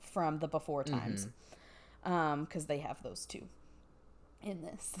wife from the Before Times, because they have those two in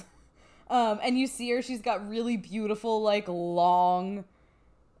this. And you see her, she's got really beautiful, like, long,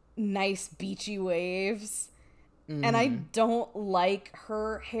 nice beachy waves. And I don't like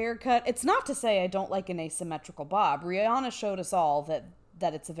her haircut. It's not to say I don't like an asymmetrical bob. Rihanna showed us all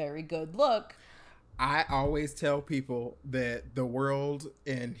that it's a very good look. I always tell people that the world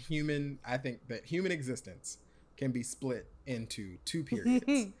and I think that human existence can be split into two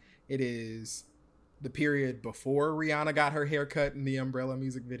periods. It is the period before Rihanna got her hair cut in the Umbrella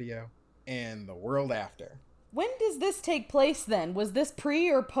music video and the world after. When does this take place then? Was this pre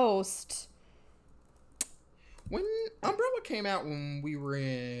or post? When Umbrella came out when we were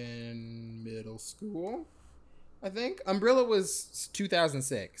in middle school, I think. Umbrella was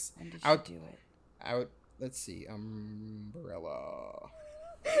 2006. When did you do it? Let's see. Umbrella.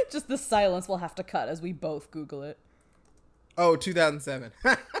 Just the silence we'll have to cut as we both Google it. Oh, 2007.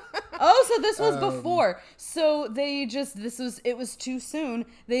 Oh, so this was before. So it was too soon.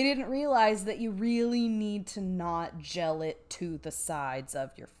 They didn't realize that you really need to not gel it to the sides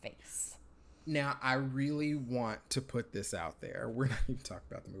of your face. Now, I really want to put this out there. We're not even talking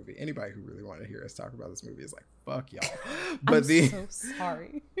about the movie. Anybody who really wanted to hear us talk about this movie is like, fuck y'all. But I'm so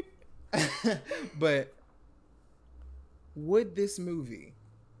sorry. But would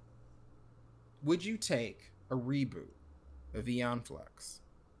you take a reboot of Aeon Flux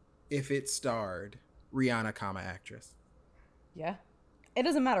if it starred Rihanna, actress? Yeah. It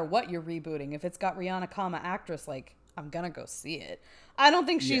doesn't matter what you're rebooting. If it's got Rihanna, actress, like, I'm gonna go see it. I don't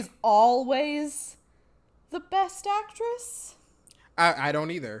think she's always the best actress. I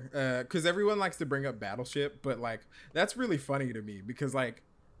don't either. Because everyone likes to bring up Battleship, but, like, that's really funny to me because, like,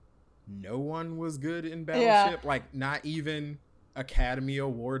 no one was good in Battleship. Yeah. Like, not even Academy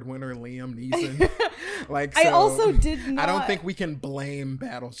Award winner Liam Neeson. Like, so, I also did not. I don't think we can blame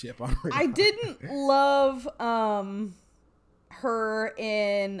Battleship on Rihanna. I didn't love her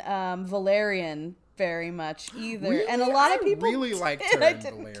in Valerian very much either. Really? And a lot of people really liked her I in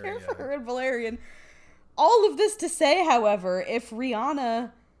didn't Valerian. care for her in Valerian. All of this to say, however, if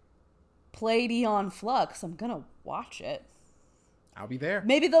Rihanna played Aeon Flux, I'm gonna watch it. I'll be there.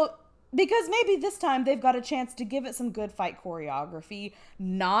 Because maybe this time they've got a chance to give it some good fight choreography,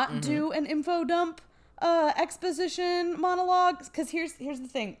 not do an info dump exposition monologues. Because here's the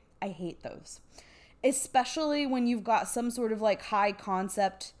thing. I hate those. Especially when you've got some sort of like high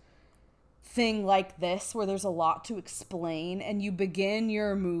concept thing like this where there's a lot to explain and you begin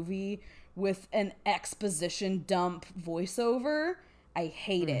your movie with an exposition dump voiceover. I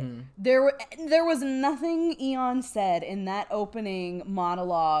hate it. There was nothing Aeon said in that opening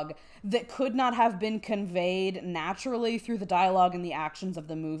monologue that could not have been conveyed naturally through the dialogue and the actions of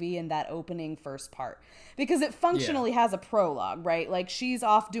the movie in that opening first part. Because it functionally has a prologue, right? Like, she's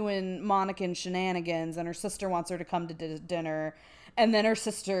off doing Monacan shenanigans and her sister wants her to come to dinner, and then her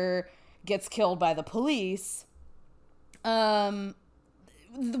sister gets killed by the police. They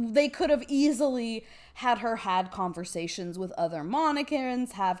could have easily had her had conversations with other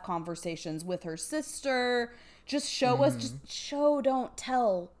Monacans, have conversations with her sister. Just show us, just show, don't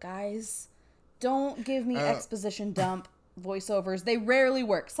tell, guys. Don't give me exposition dump voiceovers. They rarely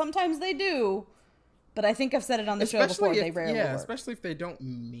work. Sometimes they do, but I think I've said it on the show before, they rarely work. Especially if they don't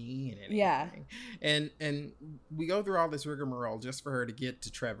mean anything. Yeah. And we go through all this rigmarole just for her to get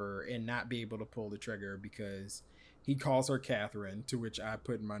to Trevor and not be able to pull the trigger because he calls her Catherine, to which I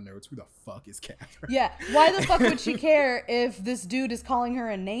put in my notes, who the fuck is Catherine? Yeah, why the fuck would she care if this dude is calling her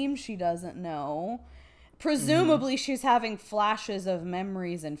a name she doesn't know? Presumably she's having flashes of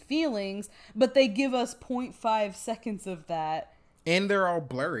memories and feelings, but they give us 0.5 seconds of that. And they're all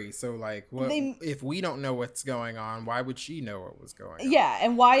blurry, so like, if we don't know what's going on, why would she know what was going on? Yeah,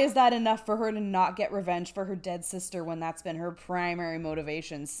 and why is that enough for her to not get revenge for her dead sister when that's been her primary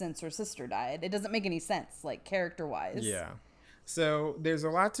motivation since her sister died? It doesn't make any sense, like, character-wise. Yeah. So there's a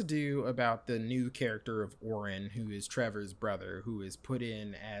lot to do about the new character of Orin, who is Trevor's brother, who is put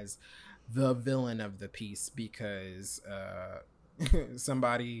in as the villain of the piece because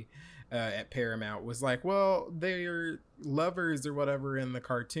somebody at Paramount was like, well, they're lovers or whatever in the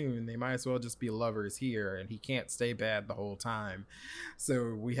cartoon. They might as well just be lovers here, and he can't stay bad the whole time.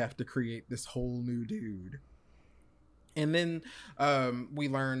 So we have to create this whole new dude. And then we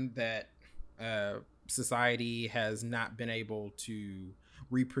learned that society has not been able to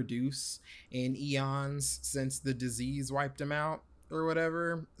reproduce in eons since the disease wiped them out or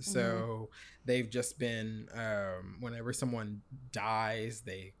whatever. So they've just been, whenever someone dies,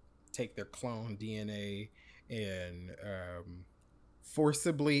 they take their clone DNA and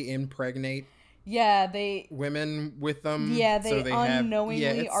forcibly impregnate women with them. Yeah, they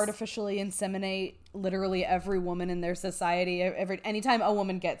unknowingly artificially inseminate literally every woman in their society. Anytime a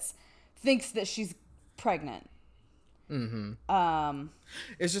woman thinks that she's pregnant.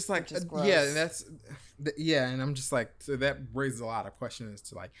 It's just like, yeah, and I'm just like, so that raises a lot of questions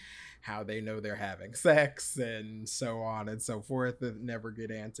to like how they know they're having sex and so on and so forth that never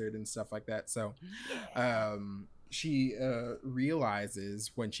get answered and stuff like that. So she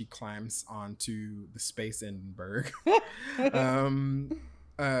realizes when she climbs onto the Space Hindenburg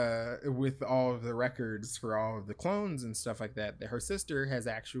with all of the records for all of the clones and stuff like that, that her sister has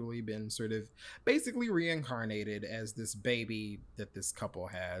actually been sort of basically reincarnated as this baby that this couple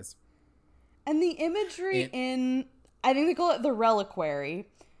has. And the imagery in, I think they call it the reliquary.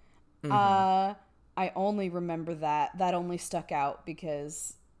 I only remember that only stuck out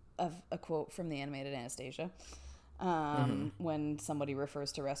because of a quote from the animated Anastasia. When somebody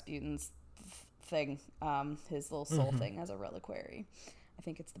refers to Rasputin's thing, his little soul thing, as a reliquary. I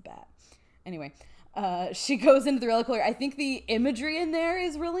think it's the bat. Anyway, she goes into the reliquary. I think the imagery in there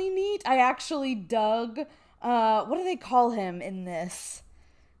is really neat. I actually dug, what do they call him in this?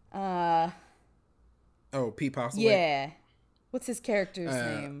 Pete Postlethwaite? Yeah. What's his character's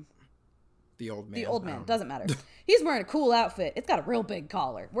name? The old man. The old man. Doesn't matter. He's wearing a cool outfit. It's got a real big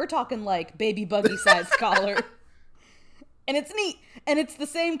collar. We're talking like baby buggy size collar. And it's neat. And it's the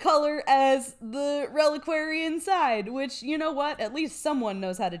same color as the reliquary inside, which, you know what? At least someone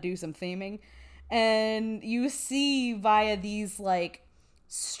knows how to do some theming. And you see via these like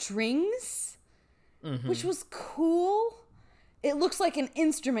strings, which was cool. It looks like an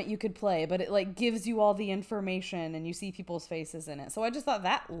instrument you could play, but it like gives you all the information and you see people's faces in it. So I just thought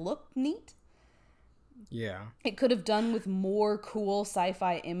that looked neat. Yeah. It could have done with more cool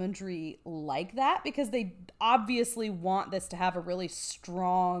sci-fi imagery like that, because they obviously want this to have a really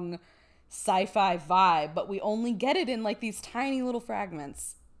strong sci-fi vibe, but we only get it in like these tiny little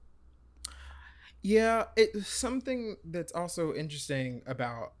fragments. Yeah, it's something that's also interesting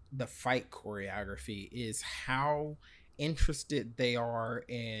about the fight choreography is how interested they are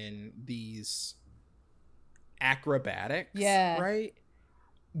in these acrobatics, right?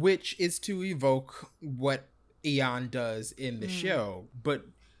 Which is to evoke what Eon does in the show, but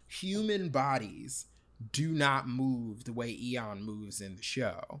human bodies do not move the way Eon moves in the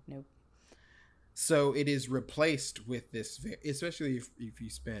show. Nope. So it is replaced with this, especially if you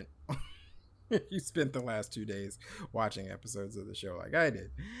spent you spent the last 2 days watching episodes of the show like I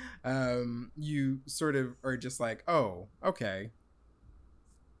did. You sort of are just like, oh, okay.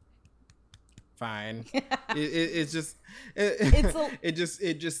 Fine. It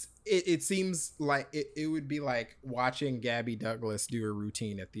seems like it would be like watching Gabby Douglas do a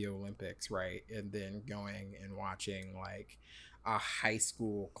routine at the Olympics, right? And then going and watching like a high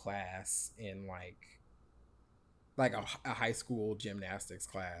school class in like a high school gymnastics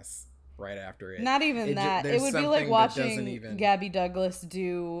class right after it. Not even that. It would be like watching Gabby Douglas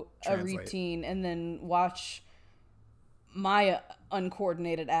do a routine and then watch my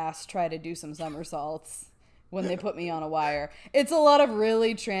uncoordinated ass try to do some somersaults when they put me on a wire. It's a lot of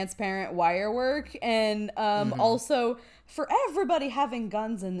really transparent wire work, and also for everybody having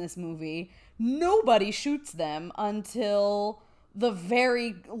guns in this movie, nobody shoots them until the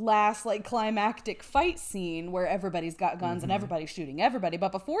very last like climactic fight scene where everybody's got guns and everybody's shooting everybody.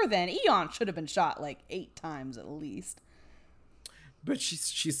 But before then, Eon should have been shot like 8 times at least. But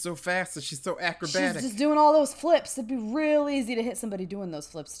she's so fast and she's so acrobatic. She's just doing all those flips. It'd be real easy to hit somebody doing those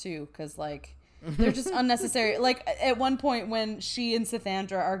flips too, because like they're just unnecessary. Like at one point when she and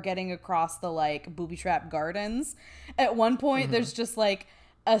Sithandra are getting across the like booby trap gardens, at one point there's just like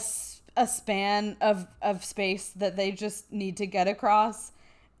a span of space that they just need to get across,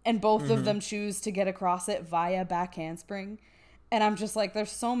 and both of them choose to get across it via back handspring. And I'm just like,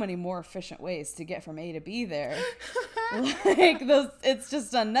 there's so many more efficient ways to get from A to B there. Like, it's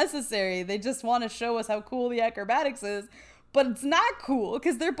just unnecessary. They just want to show us how cool the acrobatics is. But it's not cool,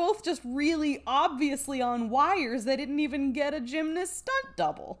 because they're both just really obviously on wires. They didn't even get a gymnast stunt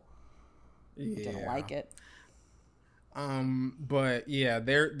double. Yeah. I didn't like it. But yeah,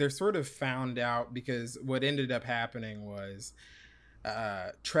 they're sort of found out, because what ended up happening was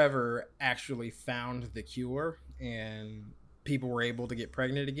Trevor actually found the cure, and people were able to get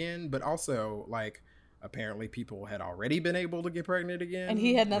pregnant again, but also like apparently people had already been able to get pregnant again, and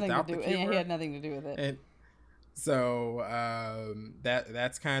he had nothing to do with it. He had nothing to do with it. And so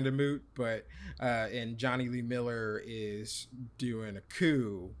that's kind of moot, but and Johnny Lee Miller is doing a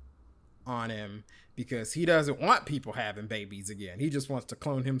coup on him because he doesn't want people having babies again. He just wants to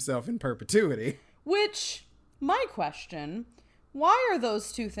clone himself in perpetuity. Which, my question, why are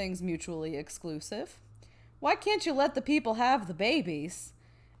those two things mutually exclusive? Why can't you let the people have the babies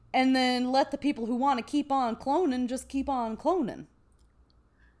and then let the people who want to keep on cloning just keep on cloning?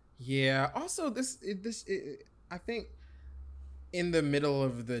 Yeah. Also, this I think in the middle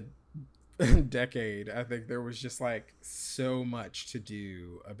of the decade, I think there was just like so much to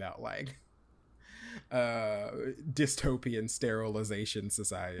do about like dystopian sterilization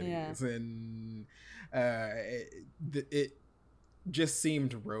societies, and it just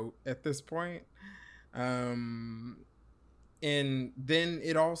seemed rote at this point. And then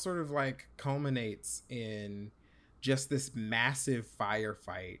it all sort of like culminates in just this massive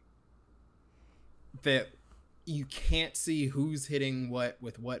firefight that you can't see who's hitting what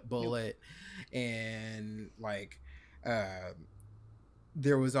with what bullet. And like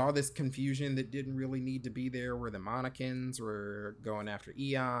there was all this confusion that didn't really need to be there, where the Monacans were going after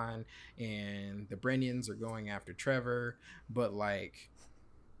Eon and the Brenians are going after Trevor, but like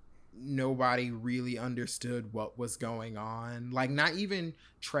nobody really understood what was going on. Like not even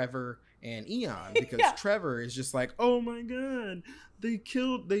Trevor and Eon, because Trevor is just like, oh my god, they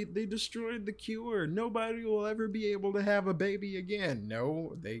destroyed the cure, nobody will ever be able to have a baby again.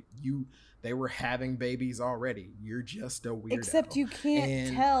 No, they were having babies already. You're just a weirdo. Except you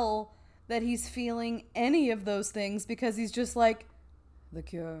can't tell that he's feeling any of those things, because he's just like, the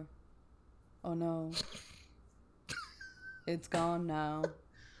cure, oh no, it's gone now,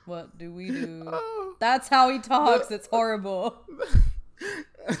 what do we do? That's how he talks. It's horrible.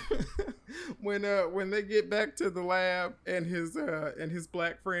 When they get back to the lab and his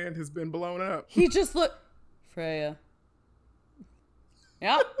black friend has been blown up, he just Freya.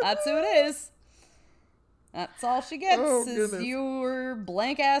 Yeah, that's who it is. That's all she gets is your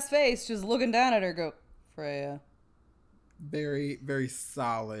blank ass face just looking down at her. Go, Freya. Very, very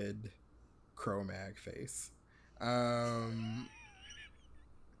solid Cro-Mag face.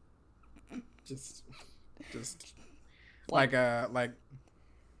 Just like a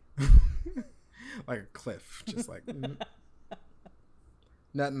cliff, just like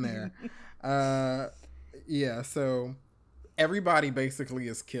nothing there. Yeah, so everybody basically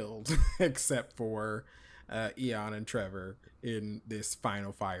is killed except for Eon and Trevor in this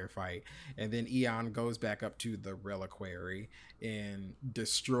final firefight, and then Eon goes back up to the reliquary and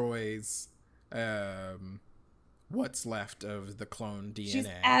destroys what's left of the clone DNA. She's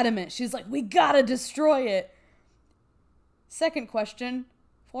adamant. She's like, we gotta destroy it. Second question,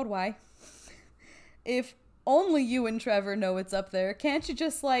 for why? If only you and Trevor know it's up there, can't you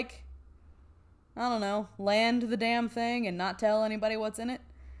just like, I don't know, land the damn thing and not tell anybody what's in it?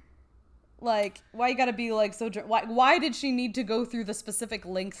 Like, why you gotta be like so... Why did she need to go through the specific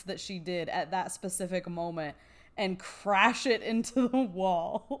lengths that she did at that specific moment and crash it into the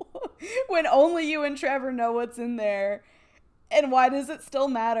wall when only you and Trevor know what's in there? And why does it still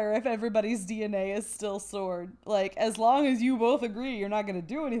matter if everybody's DNA is still stored? Like, as long as you both agree you're not gonna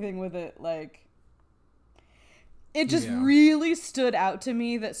do anything with it, like... It just really stood out to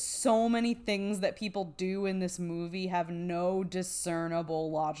me that so many things that people do in this movie have no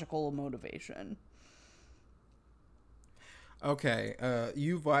discernible logical motivation. Okay,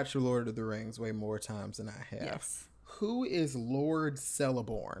 you've watched Lord of the Rings way more times than I have. Yes. Who is Lord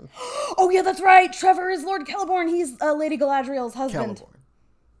Celeborn? Oh, yeah, that's right. Trevor is Lord Celeborn. He's Lady Galadriel's husband. Celeborn.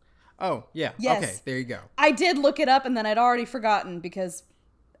 Oh, yeah. Yes. Okay, there you go. I did look it up, and then I'd already forgotten because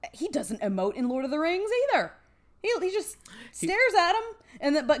he doesn't emote in Lord of the Rings either. He just stares at him.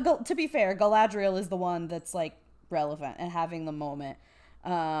 And then, but to be fair, Galadriel is the one that's like relevant and having the moment.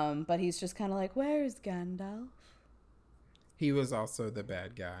 But he's just kind of like, where's Gandalf? He was also the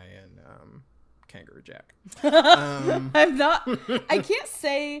bad guy in Kangaroo Jack. I can't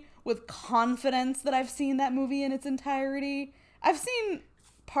say with confidence that I've seen that movie in its entirety. I've seen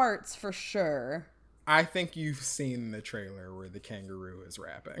parts for sure. I think you've seen the trailer where the kangaroo is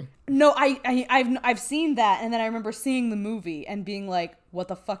rapping. No, I've seen that, and then I remember seeing the movie and being like, what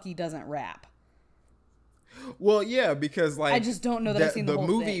the fuck, he doesn't rap? Well, yeah, because like I just don't know that I've seen the whole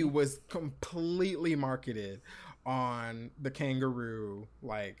thing. The movie was completely marketed on the kangaroo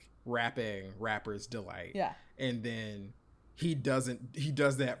like rapping Rapper's Delight. Yeah. And then he does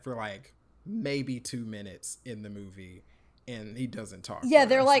that for like maybe 2 minutes in the movie. And he doesn't talk. Yeah,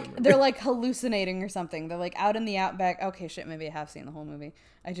 they're like hallucinating or something. They're like out in the outback. Okay, shit, maybe I have seen the whole movie.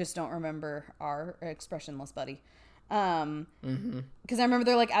 I just don't remember our expressionless buddy. Because I remember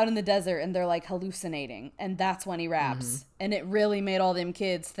they're like out in the desert and they're like hallucinating, and that's when he raps. And it really made all them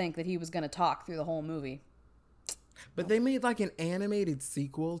kids think that he was gonna talk through the whole movie. But they made like an animated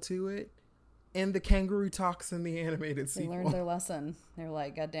sequel to it, and the kangaroo talks in the animated sequel. They learned their lesson. They're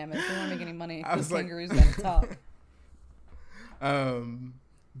like, God damn it, if we want to make any money, this kangaroo's gonna talk.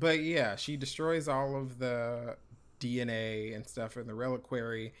 But yeah, she destroys all of the DNA and stuff in the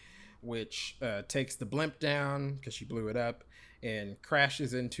reliquary, which takes the blimp down because she blew it up, and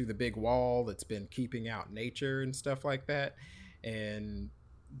crashes into the big wall that's been keeping out nature and stuff like that. and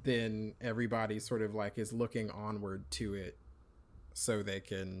then everybody sort of like is looking onward to it so they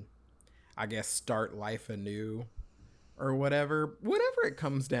can, I guess, start life anew or whatever it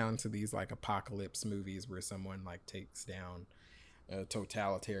comes down to, these like apocalypse movies where someone like takes down a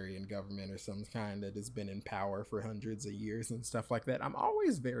totalitarian government or some kind that has been in power for hundreds of years and stuff like that. I'm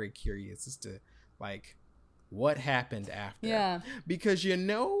always very curious as to like what happened after. Yeah. Because you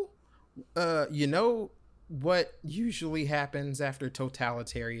know what usually happens after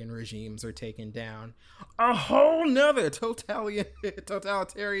totalitarian regimes are taken down? A whole nother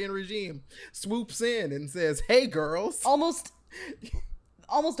totalitarian regime swoops in and says, "Hey, girls." Almost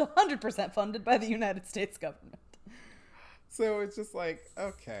 100% funded by the United States government. So it's just like,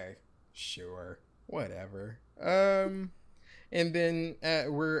 okay, sure, whatever. And then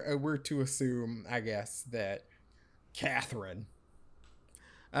we're to assume, I guess, that Catherine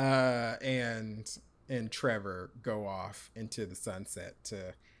and Trevor go off into the sunset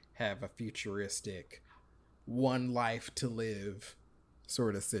to have a futuristic one life to live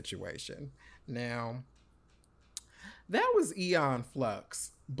sort of situation. Now, that was Aeon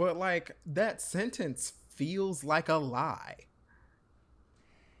Flux, but like that sentence feels like a lie.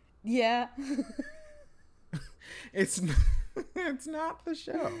 Yeah. It's not the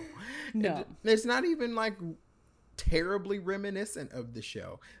show. No. It's not even like terribly reminiscent of the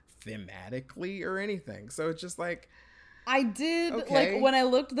show thematically or anything. So it's just like, I did, okay. like, when I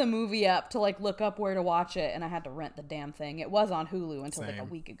looked the movie up to, like, look up where to watch it, and I had to rent the damn thing. It was on Hulu until, like, a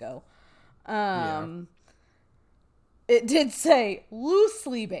week ago. It did say,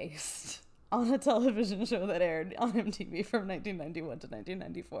 loosely based on a television show that aired on MTV from 1991 to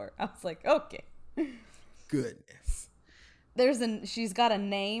 1994. I was like, okay. Goodness. She's got a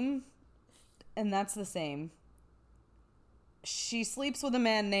name, and that's the same. She sleeps with a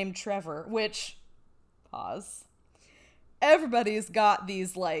man named Trevor, which, pause. Everybody's got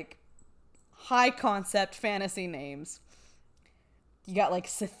these, like, high concept fantasy names. You got, like,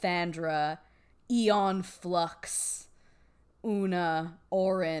 Sithandra, Aeon Flux, Una,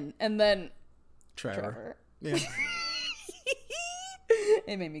 Orin, and then Trevor. Yeah.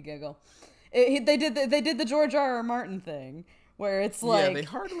 It made me giggle. They did the George R.R. Martin thing, where it's like... Yeah, they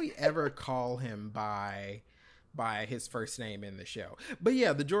hardly ever call him by his first name in the show. But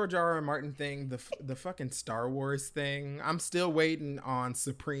yeah, the George R.R. Martin thing, the fucking Star Wars thing, I'm still waiting on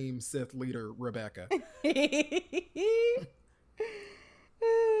Supreme Sith Leader Rebecca.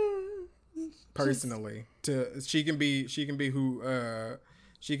 Personally, she can be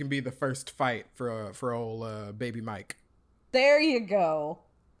the first fight for old baby Mike. There you go.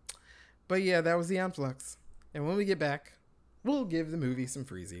 But yeah, that was the Aeon Flux. And when we get back, we'll give the movie some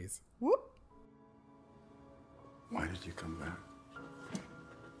freezies. Whoop. Why did you come back?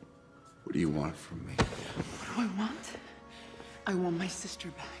 What do you want from me? What do I want? I want my sister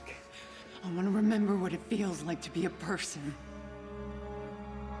back. I want to remember what it feels like to be a person.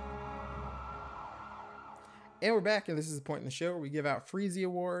 And we're back, and this is the point in the show where we give out Freezy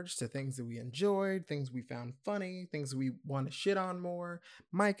Awards to things that we enjoyed, things we found funny, things we want to shit on more.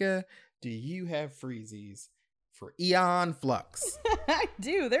 Micah, do you have Freezies for Aeon Flux? I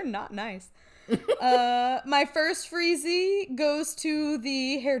do. They're not nice. My first Freezy goes to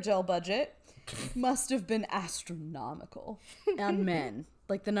the hair gel budget. Must have been astronomical. On men.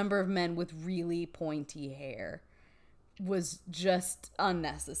 Like, the number of men with really pointy hair was just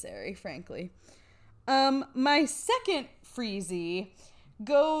unnecessary, frankly. My second Freezy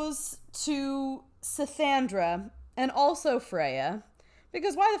goes to Sithandra and also Freya,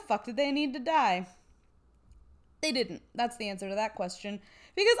 because why the fuck did they need to die? They didn't. That's the answer to that question.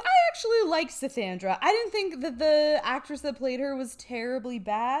 Because I actually like Sithandra. I didn't think that the actress that played her was terribly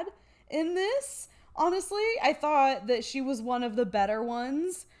bad in this. Honestly, I thought that she was one of the better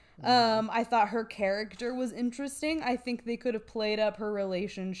ones. I thought her character was interesting. I think they could have played up her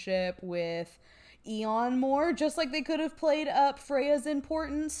relationship with Aeon more, just like they could have played up Freya's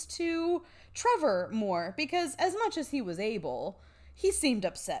importance to Trevor more, because as much as he was able, he seemed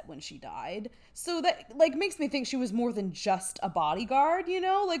upset when she died. So that, like, makes me think she was more than just a bodyguard, you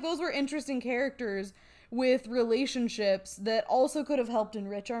know? Like, those were interesting characters with relationships that also could have helped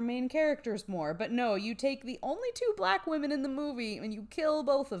enrich our main characters more. But no, you take the only two black women in the movie and you kill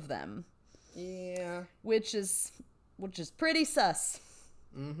both of them. Yeah. Which is pretty sus.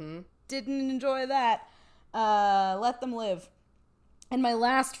 Mm-hmm. Didn't enjoy that. Let them live. And my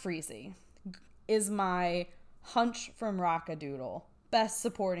last Freezy is my Hunch from Rockadoodle Best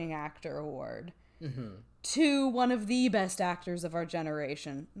Supporting Actor Award to one of the best actors of our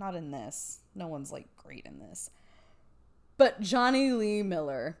generation. Not in this. No one's, like, great in this. But Johnny Lee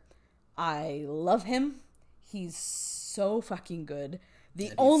Miller. I love him. He's so fucking good.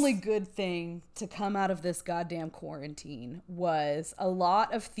 The only good thing to come out of this goddamn quarantine was a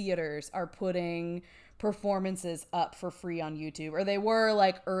lot of theaters are putting performances up for free on YouTube, or they were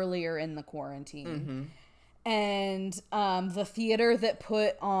like earlier in the quarantine. And the theater that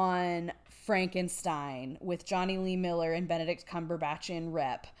put on Frankenstein with Johnny Lee Miller and Benedict Cumberbatch in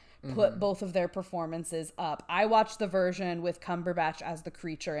rep put both of their performances up. I watched the version with Cumberbatch as the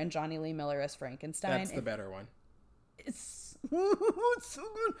creature and Johnny Lee Miller as Frankenstein. That's the better one. It's so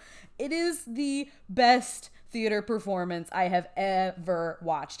good. It is the best theater performance I have ever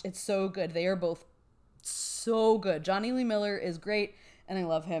watched. It's so good. They are both so good. Johnny Lee Miller is great, and I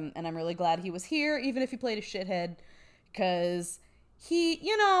love him, and I'm really glad he was here, even if he played a shithead, because he,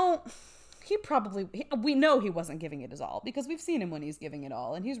 we know he wasn't giving it his all, because we've seen him when he's giving it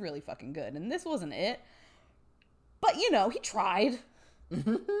all, and he's really fucking good, and this wasn't it. But, he tried.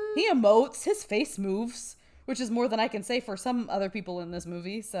 He emotes. His face moves, which is more than I can say for some other people in this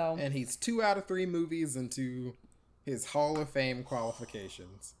movie, so. And he's 2 out of 3 movies into his Hall of Fame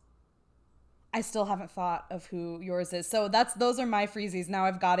qualifications. I still haven't thought of who yours is. So those are my freezies. Now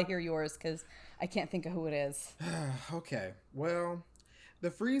I've got to hear yours because I can't think of who it is. Okay. Well,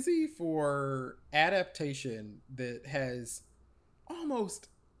 the freezy for adaptation that has almost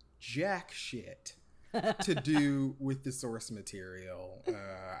jack shit to do with the source material,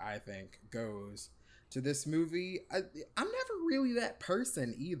 I think, goes to this movie. I'm never really that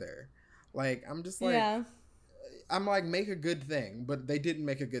person either. Like, I'm just like... Yeah. I'm like, make a good thing, but they didn't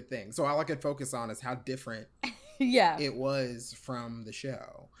make a good thing. So all I could focus on is how different it was from the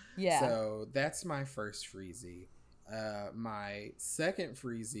show. Yeah. So that's my first freezy. My second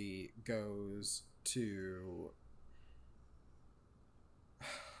freezy goes to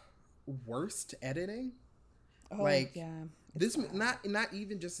worst editing. Oh, like, yeah. This not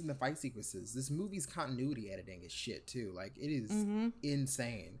even just in the fight sequences. This movie's continuity editing is shit too. Like, it is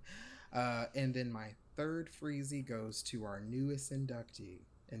insane. And then my third freezy goes to our newest inductee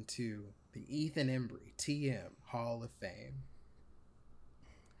into the Ethan Embry TM Hall of Fame.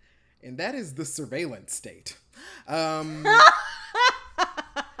 And that is The Surveillance State.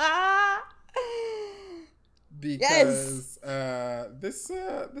 Because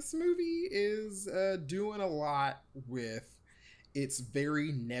this movie is doing a lot with its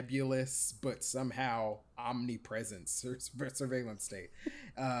very nebulous but somehow omnipresent surveillance state.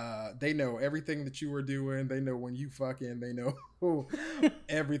 They know everything that you are doing. They know when you fucking. They know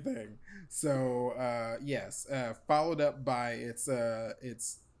everything. So yes, followed up by its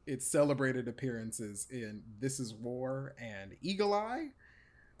celebrated appearances in This Is War and Eagle Eye,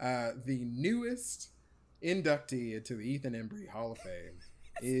 the newest inductee into the Ethan Embry Hall of Fame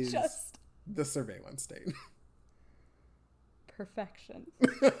is just The Surveillance State. Perfection.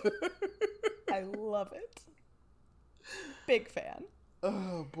 I love it. Big fan.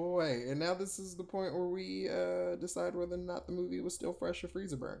 Oh boy. And now this is the point where we decide whether or not the movie was still fresh or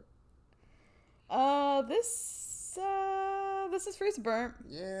freezer burnt. This is freezer burnt.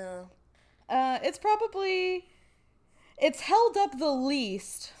 Yeah. It's held up the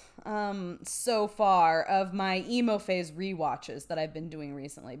least so far of my emo phase rewatches that I've been doing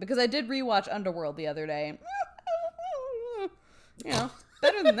recently, because I did rewatch Underworld the other day.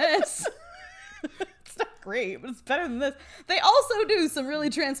 Better than this. It's not great, but it's better than this. They also do some really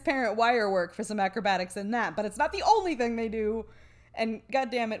transparent wire work for some acrobatics in that, but it's not the only thing they do. And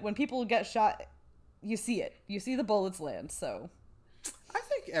goddamn it, when people get shot, you see it. You see the bullets land, so. I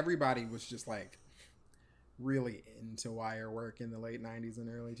think everybody was just like really into wire work in the late 90s and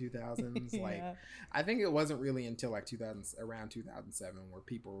early 2000s. Yeah. Like, I think it wasn't really until like around 2007 where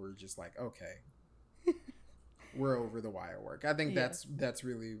people were just like, okay, we're over the wire work. I think that's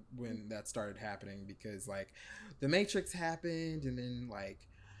really when that started happening, because like The Matrix happened, and then like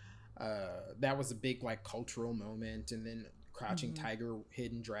that was a big like cultural moment, and then Crouching Tiger,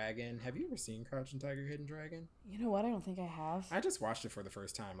 Hidden Dragon. Have you ever seen Crouching Tiger, Hidden Dragon? You know what? I don't think I have. I just watched it for the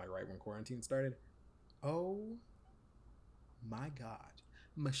first time, like right when quarantine started. Oh my God.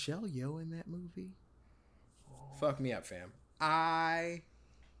 Michelle Yeoh in that movie? Oh. Fuck me up, fam.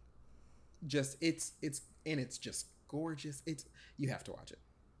 It's just gorgeous. You have to watch it.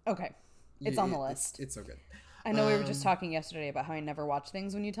 Okay. It's on the list. It's so good. I know we were just talking yesterday about how I never watch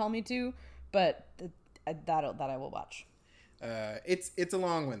things when you tell me to, but that I will watch. It's a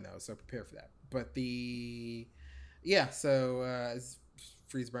long one though, so prepare for that. But it's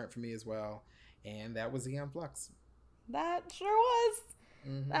freeze burnt for me as well, and that was Aeon Flux. That sure was.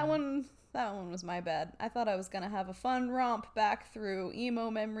 Mm-hmm. That one was my bad. I thought I was gonna have a fun romp back through emo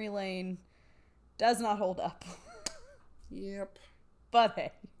memory lane. Does not hold up. Yep. But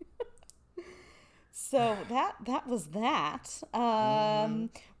hey. So that was that.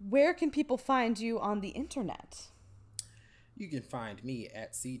 Where can people find you on the internet? You can find me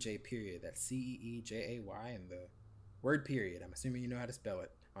at CJ period. That's CEEJAY and the word period. I'm assuming you know how to spell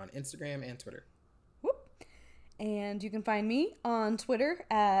it on Instagram and Twitter. Whoop. And you can find me on Twitter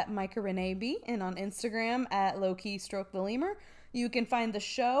at Micah Renee B and on Instagram at Lowkey Stroke the Lemur. You can find the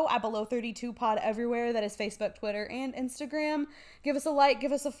show at Below 32 Pod everywhere. That is Facebook, Twitter, and Instagram. Give us a like,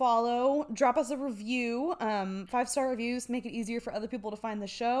 give us a follow, drop us a review. 5-star reviews make it easier for other people to find the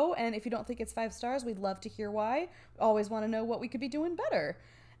show. And if you don't think it's 5 stars, we'd love to hear why. We always want to know what we could be doing better.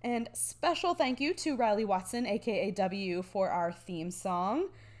 And special thank you to Riley Watson, aka W, for our theme song.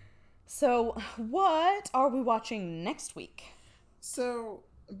 So, what are we watching next week? So,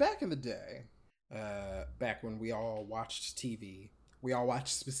 back in the day, back when we all watched TV, we all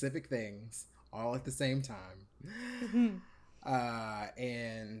watched specific things all at the same time.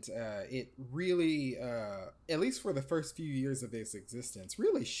 It really, at least for the first few years of its existence,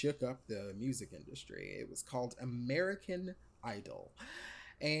 really shook up the music industry. It was called American Idol.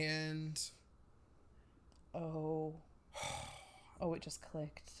 And... Oh, it just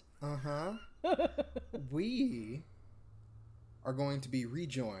clicked. We are going to be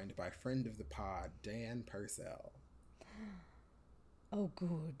rejoined by friend of the pod, Dan Purcell. Oh,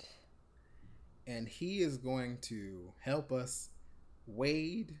 good. And he is going to help us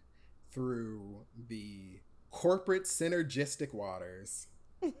wade through the corporate synergistic waters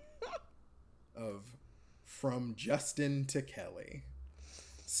of From Justin to Kelly,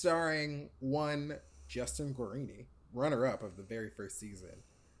 starring one Justin Guarini, runner-up of the very first season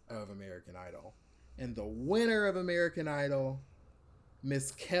of American Idol, and the winner of American Idol,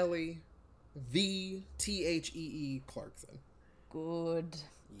 Miss Kelly the Thee Clarkson. Good.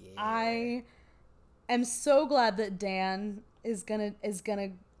 Yeah. I am so glad that Dan is gonna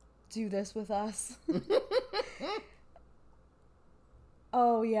do this with us.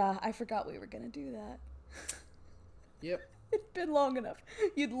 Oh yeah, I forgot we were gonna do that. Yep. It's been long enough.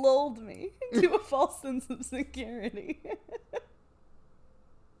 You'd lulled me to a false sense of security.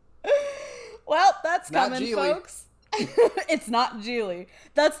 Well, that's coming, folks. It's not Geely.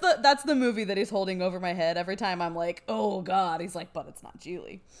 That's the movie that he's holding over my head every time I'm like, oh God. He's like, but it's not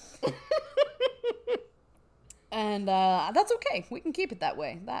Geely. And that's okay. We can keep it that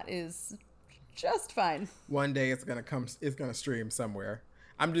way. That is just fine. One day it's gonna stream somewhere.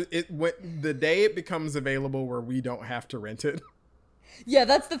 The day it becomes available where we don't have to rent it. Yeah,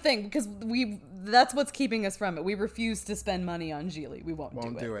 that's the thing, because that's what's keeping us from it. We refuse to spend money on Geely. We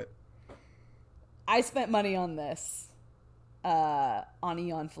won't do it. I spent money on this on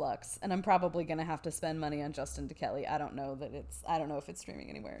Eon Flux, and I'm probably gonna have to spend money on Justin to Kelly. I don't know if it's streaming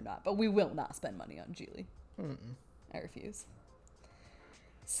anywhere or not, but we will not spend money on Geely. I refuse.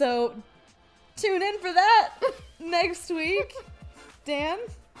 So tune in for that next week. Dan,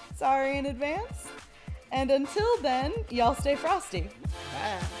 sorry in advance. And until then, y'all stay frosty.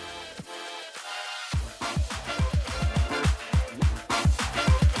 Bye.